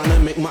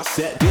 tryna make my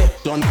set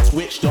dip, on it,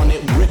 switched on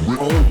it, rip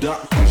on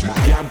duck, cause my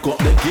get got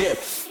the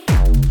gift.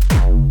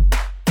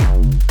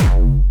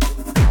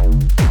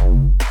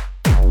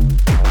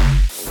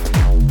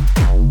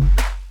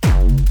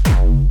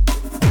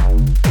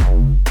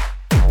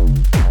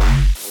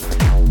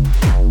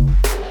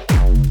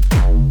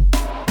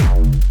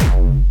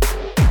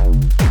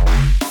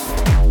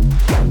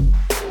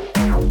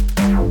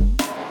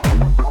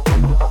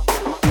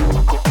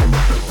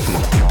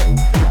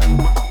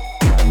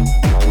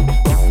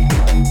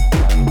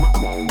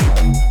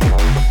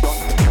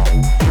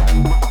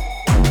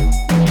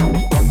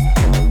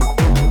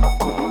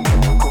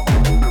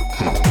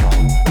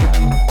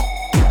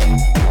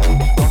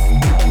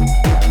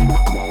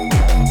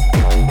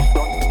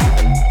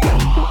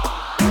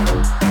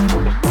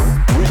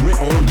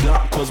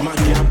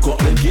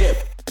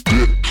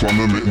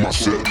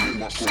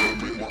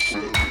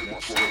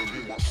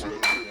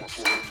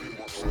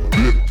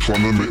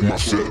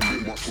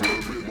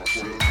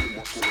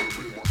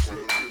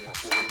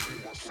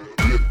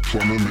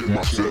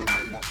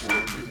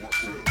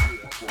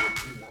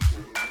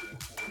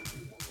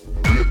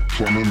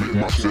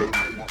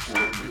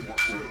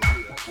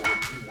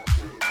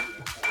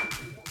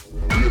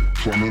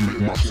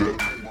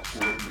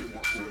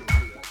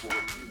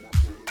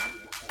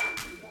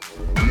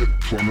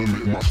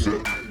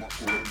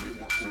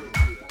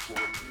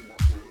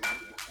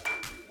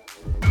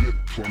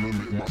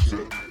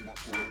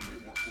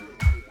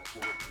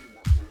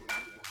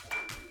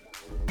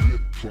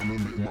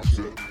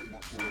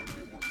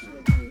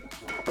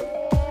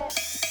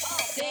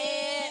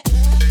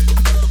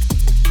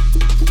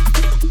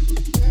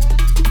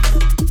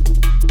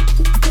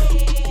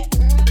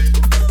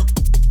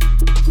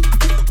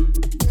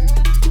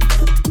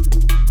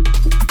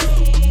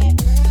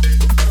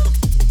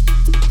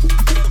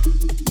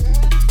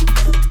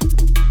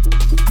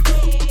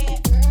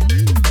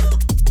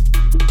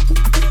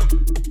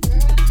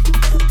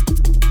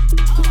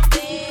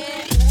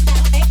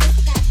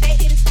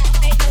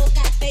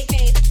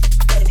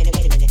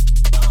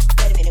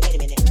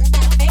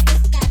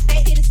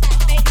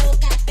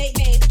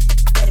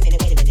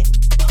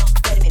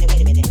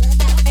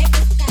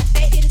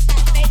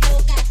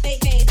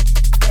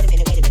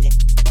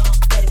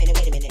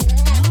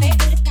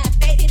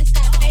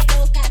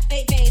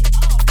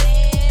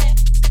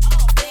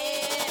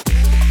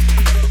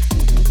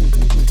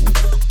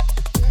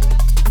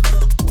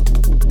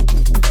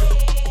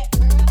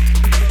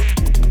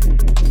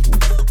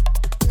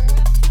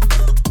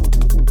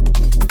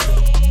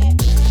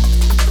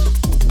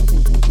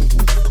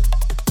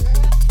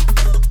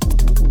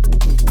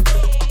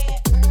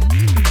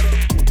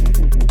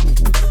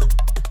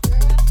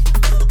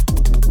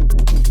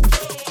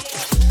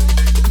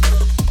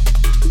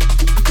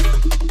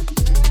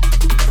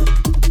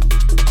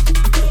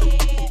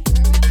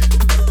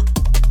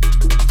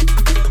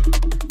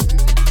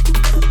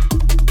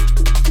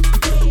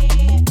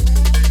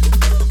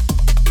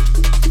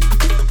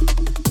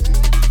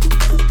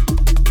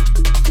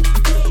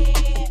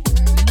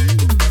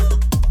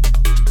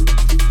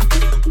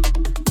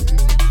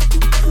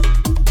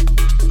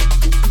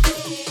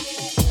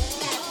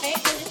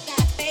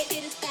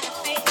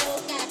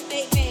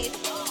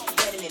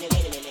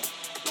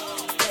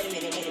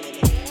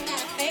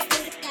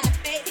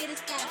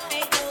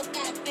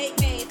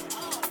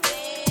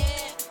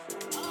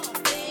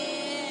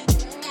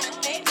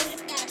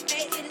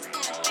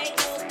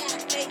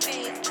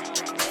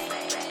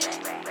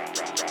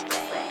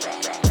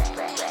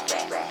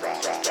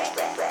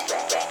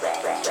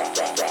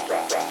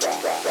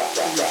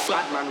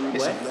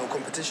 It's no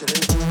competition,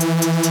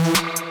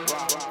 innit?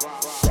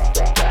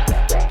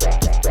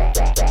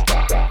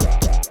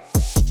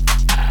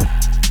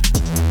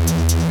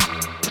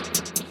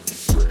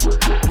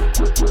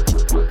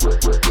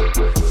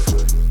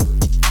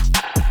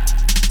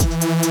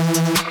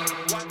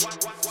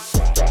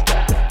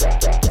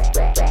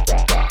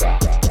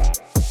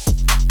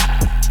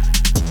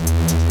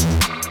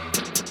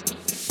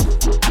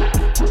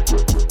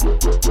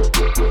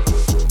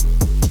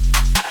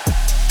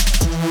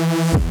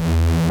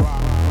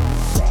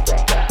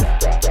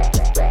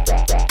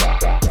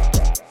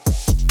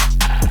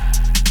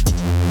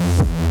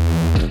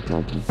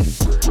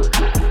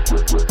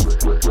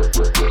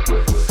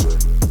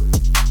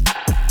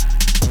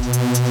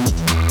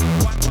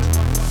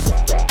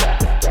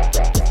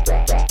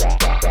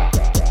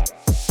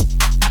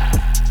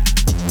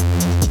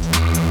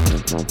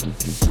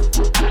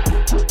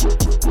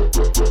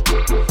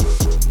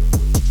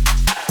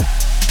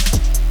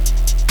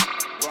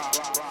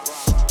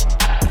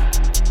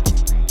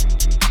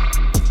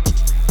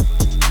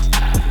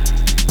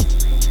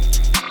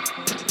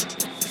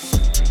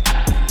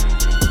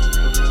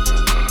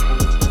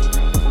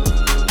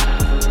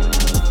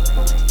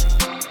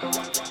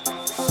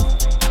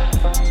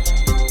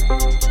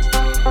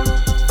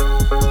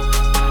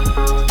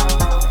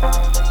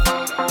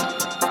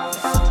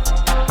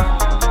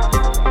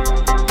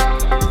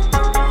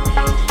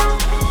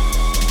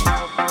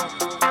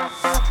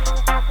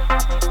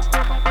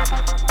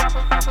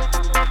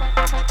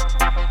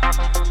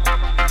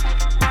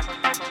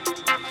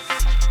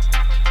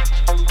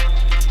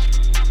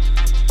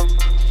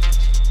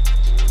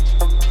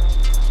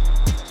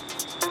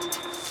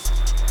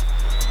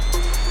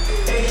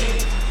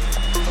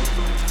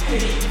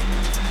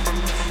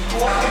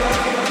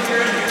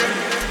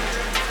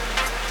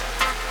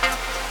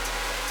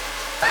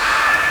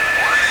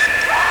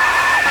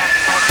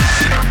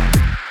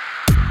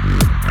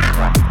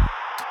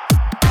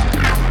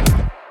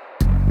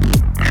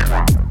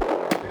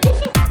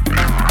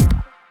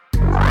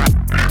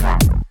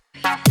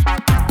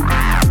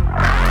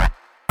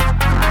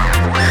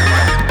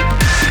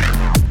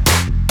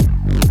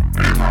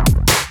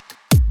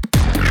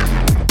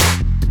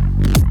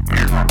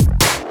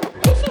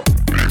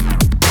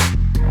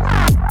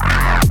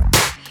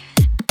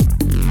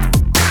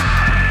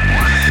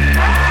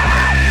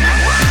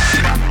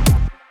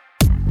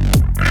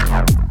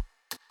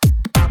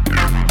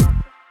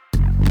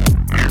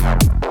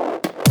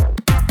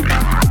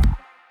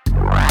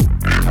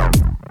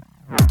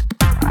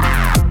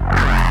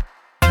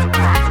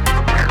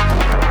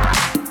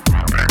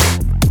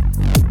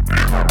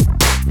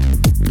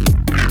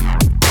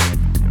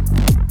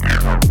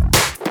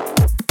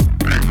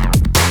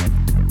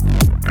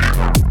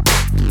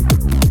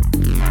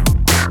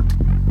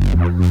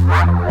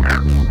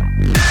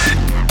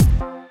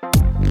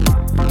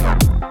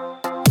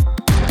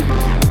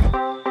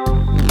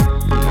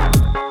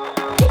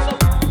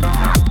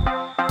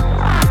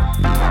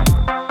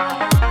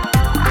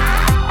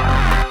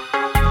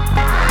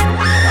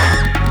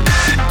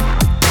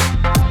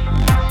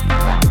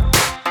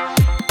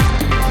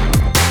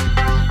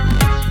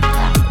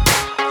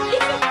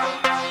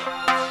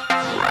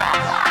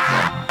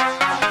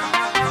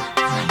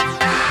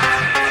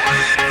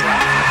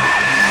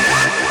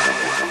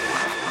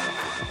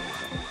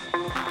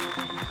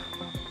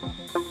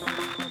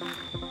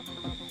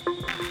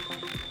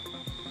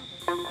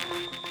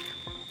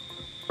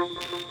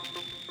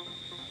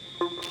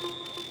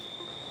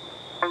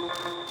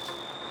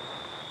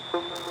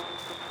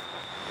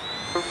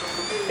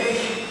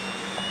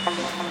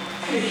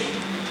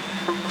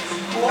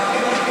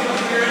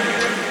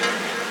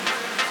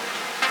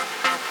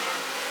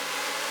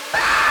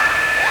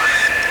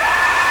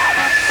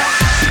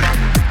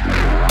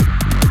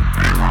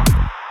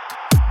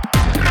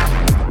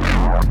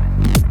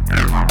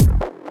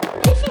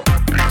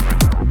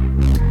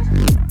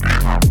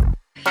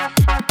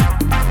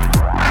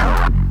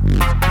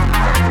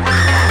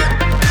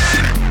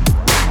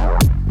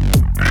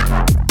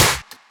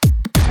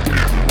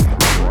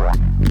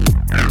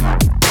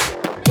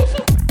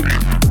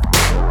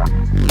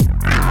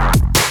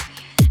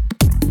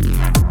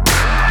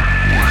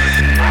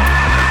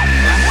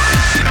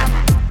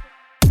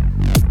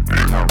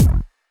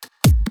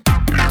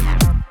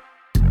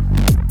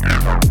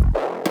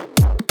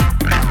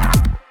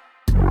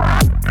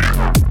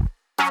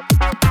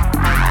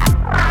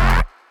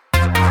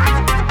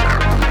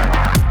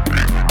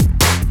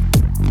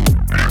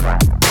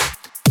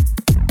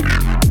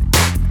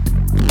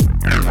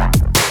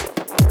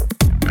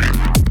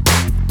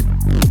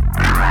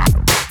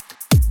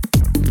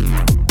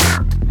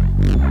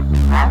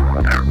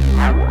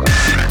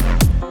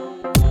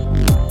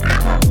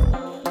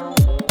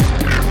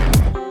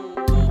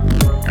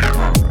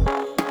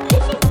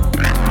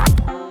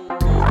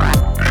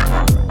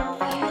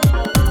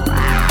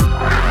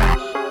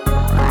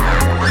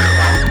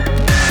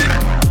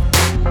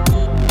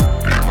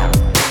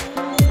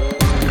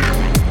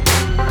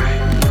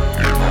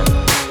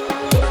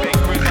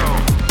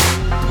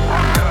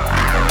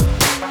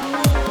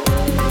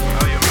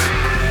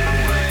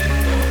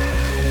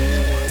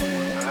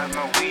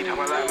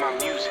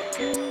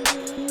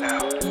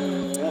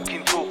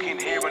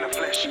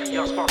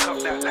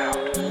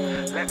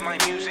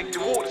 music,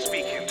 do all the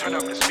speaking, turn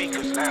up the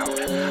speakers loud.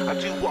 I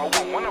do what I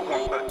want when I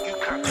want, but you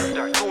can't do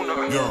that, you're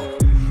not. Yo.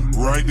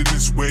 Riding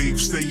this wave,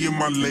 stay in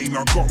my lane,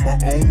 I got my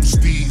own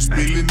steeds.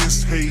 Billing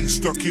this haze,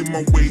 stuck in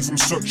my ways, I'm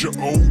such an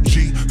OG.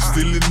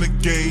 Still in the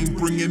game,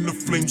 bringing the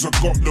flames, I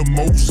got the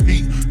most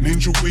heat.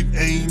 Ninja with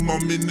aim,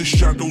 I'm in the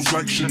shadows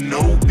like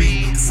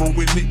Shinobi.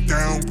 Throwing it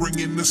down,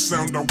 bringing the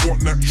sound, I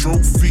want that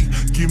trophy.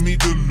 Give me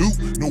the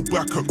loot, no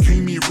backup,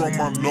 came here on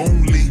my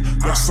lonely.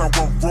 That's how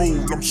I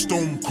roll, I'm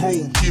stone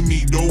cold, give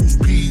me those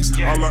peas.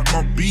 I like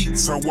my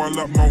beats, how I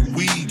like my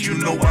weed, you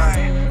know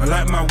I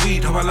like my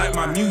weed, how I like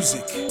my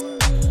music.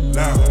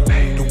 Loud.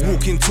 The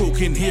walking,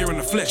 talking, here in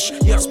the flesh.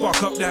 Yeah, I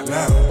spark up that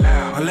loud.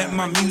 I let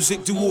my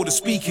music do all the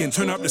speaking,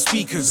 turn up the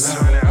speakers.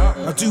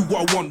 I do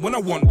what I want when I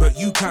want, but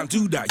you can't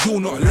do that, you're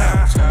not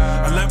allowed.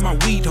 I like my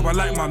weed, how I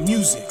like my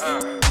music.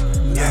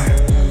 Yeah.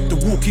 The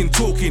walking,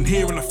 talking,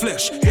 here in the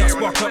flesh. Yeah, I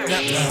spark up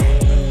that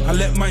loud. I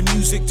let my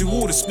music do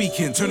all the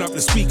speaking, turn up the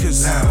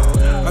speakers.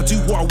 I do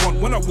what I want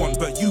when I want,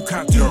 but you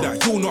can't do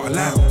that, you're not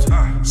allowed.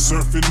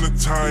 Surfing the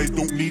tide,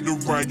 don't need a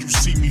ride, you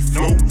see me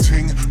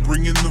floating.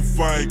 Bringing the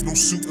vibe, no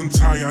suit and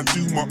tie, I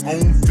do my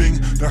own thing.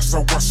 That's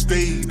how I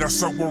stay,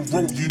 that's how I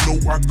roll, you know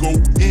I go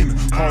in.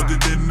 Harder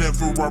than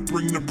ever, I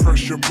bring the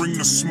pressure, bring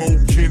the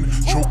smoke in.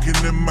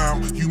 Choking them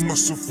out, you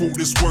must have thought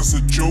this was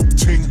a joke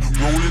ting.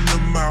 Rolling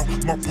them out,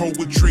 my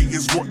poetry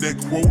is what they're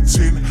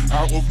quoting.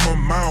 Out of my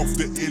mouth,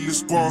 the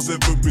illest bars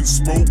ever been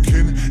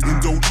spoken.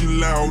 Indulging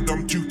loud,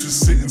 I'm due to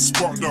sit and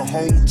spark the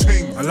whole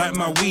thing. I like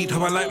my weed,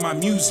 how I like my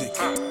music.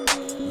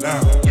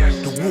 Loud.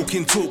 The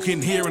walking,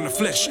 talking, here in the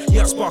flesh.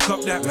 Yeah, I spark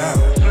up that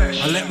loud.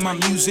 I let my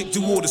music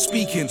do all the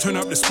speaking, turn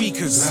up the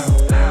speakers.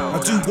 I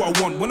do what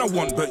I want when I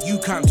want, but you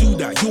can't do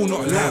that, you're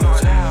not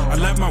allowed. I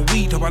like my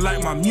weed, how I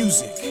like my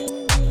music.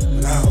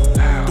 Loud.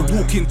 The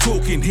walking,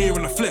 talking, here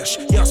in the flesh.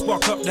 Yeah, I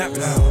spark up that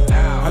loud.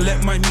 I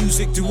let my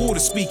music do all the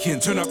speaking,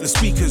 turn up the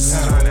speakers.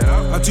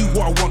 I do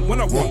what I want when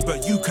I want,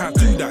 but you can't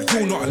do that,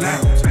 you're not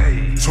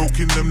allowed.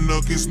 Talking them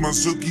nuggets, my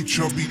zoogie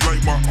chubby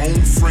like my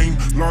own frame.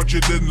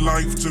 Larger than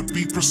life, to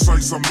be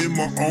precise, I'm in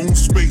my own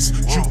space.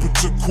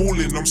 Jupiter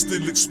calling, I'm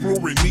still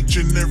exploring each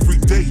and every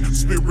day.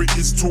 Spirit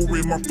is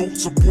touring, my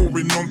thoughts are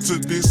pouring onto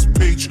this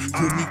page.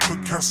 Call me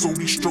Picasso,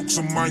 these strokes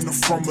are mine are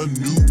from a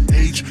new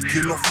age.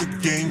 Kill off the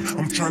game,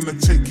 I'm trying to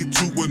take it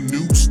to a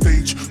new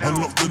stage.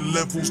 Unlock the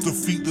levels,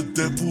 defeat the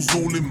devils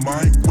all in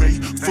my way.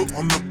 Foot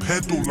on the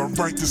pedal, I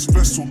ride this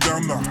vessel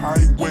down the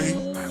highway. I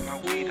like my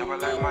weed, how I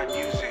like my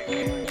music.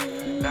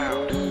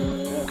 Loud,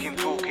 walking,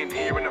 talking,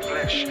 here in the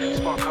flesh.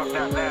 Spark up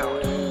that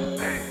loud.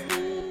 Hey.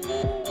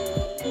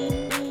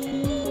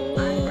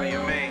 How you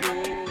mean?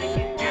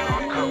 Get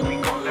on cut, we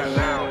got that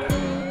loud.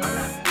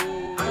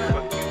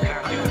 But you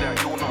can't do that,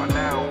 you're not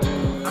allowed.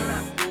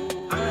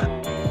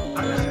 I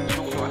said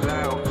you're not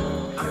allowed.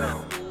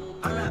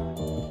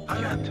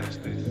 You can't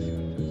test this.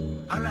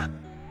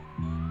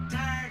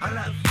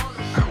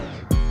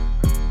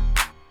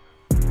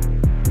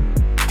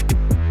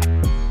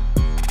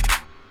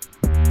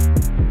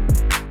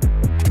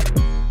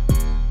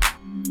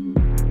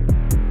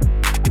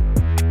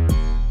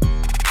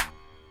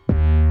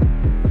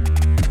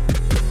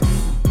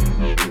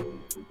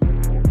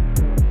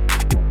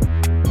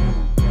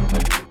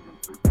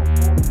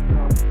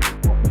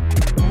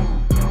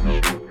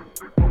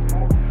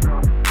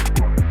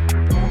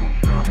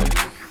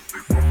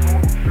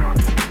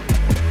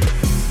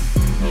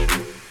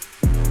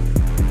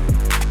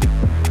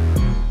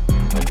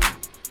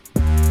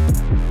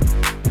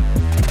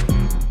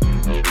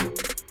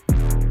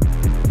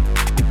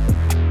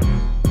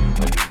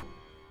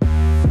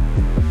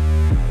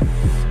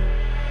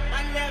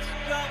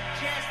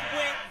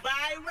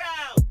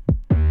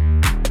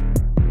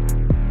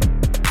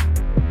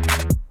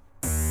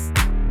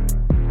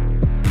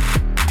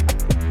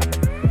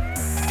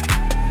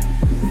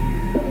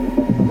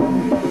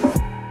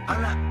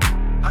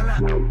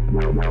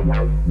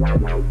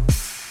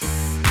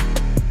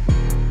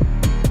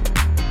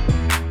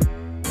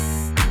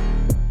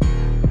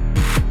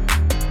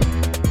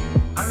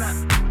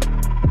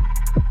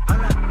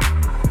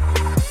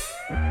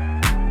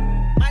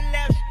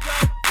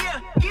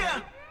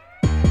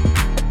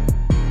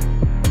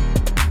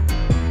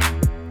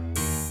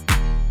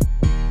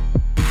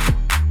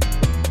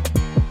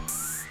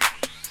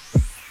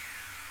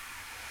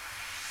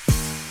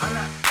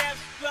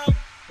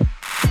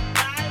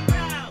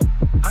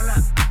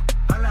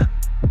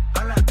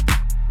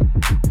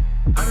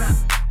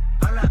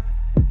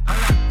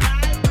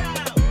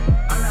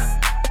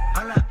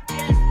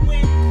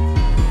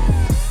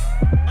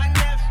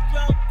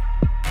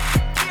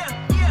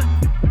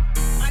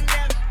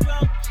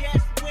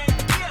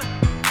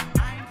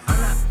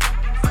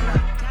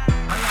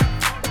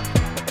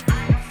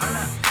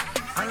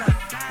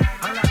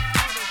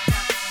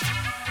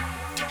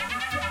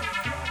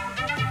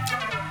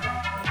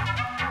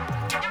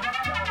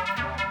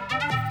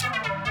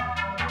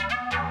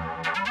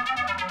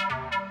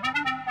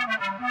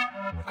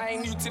 I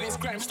ain't new to this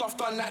grime stuff,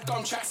 done that.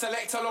 Dumb track,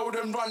 select, load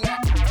and run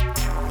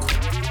that.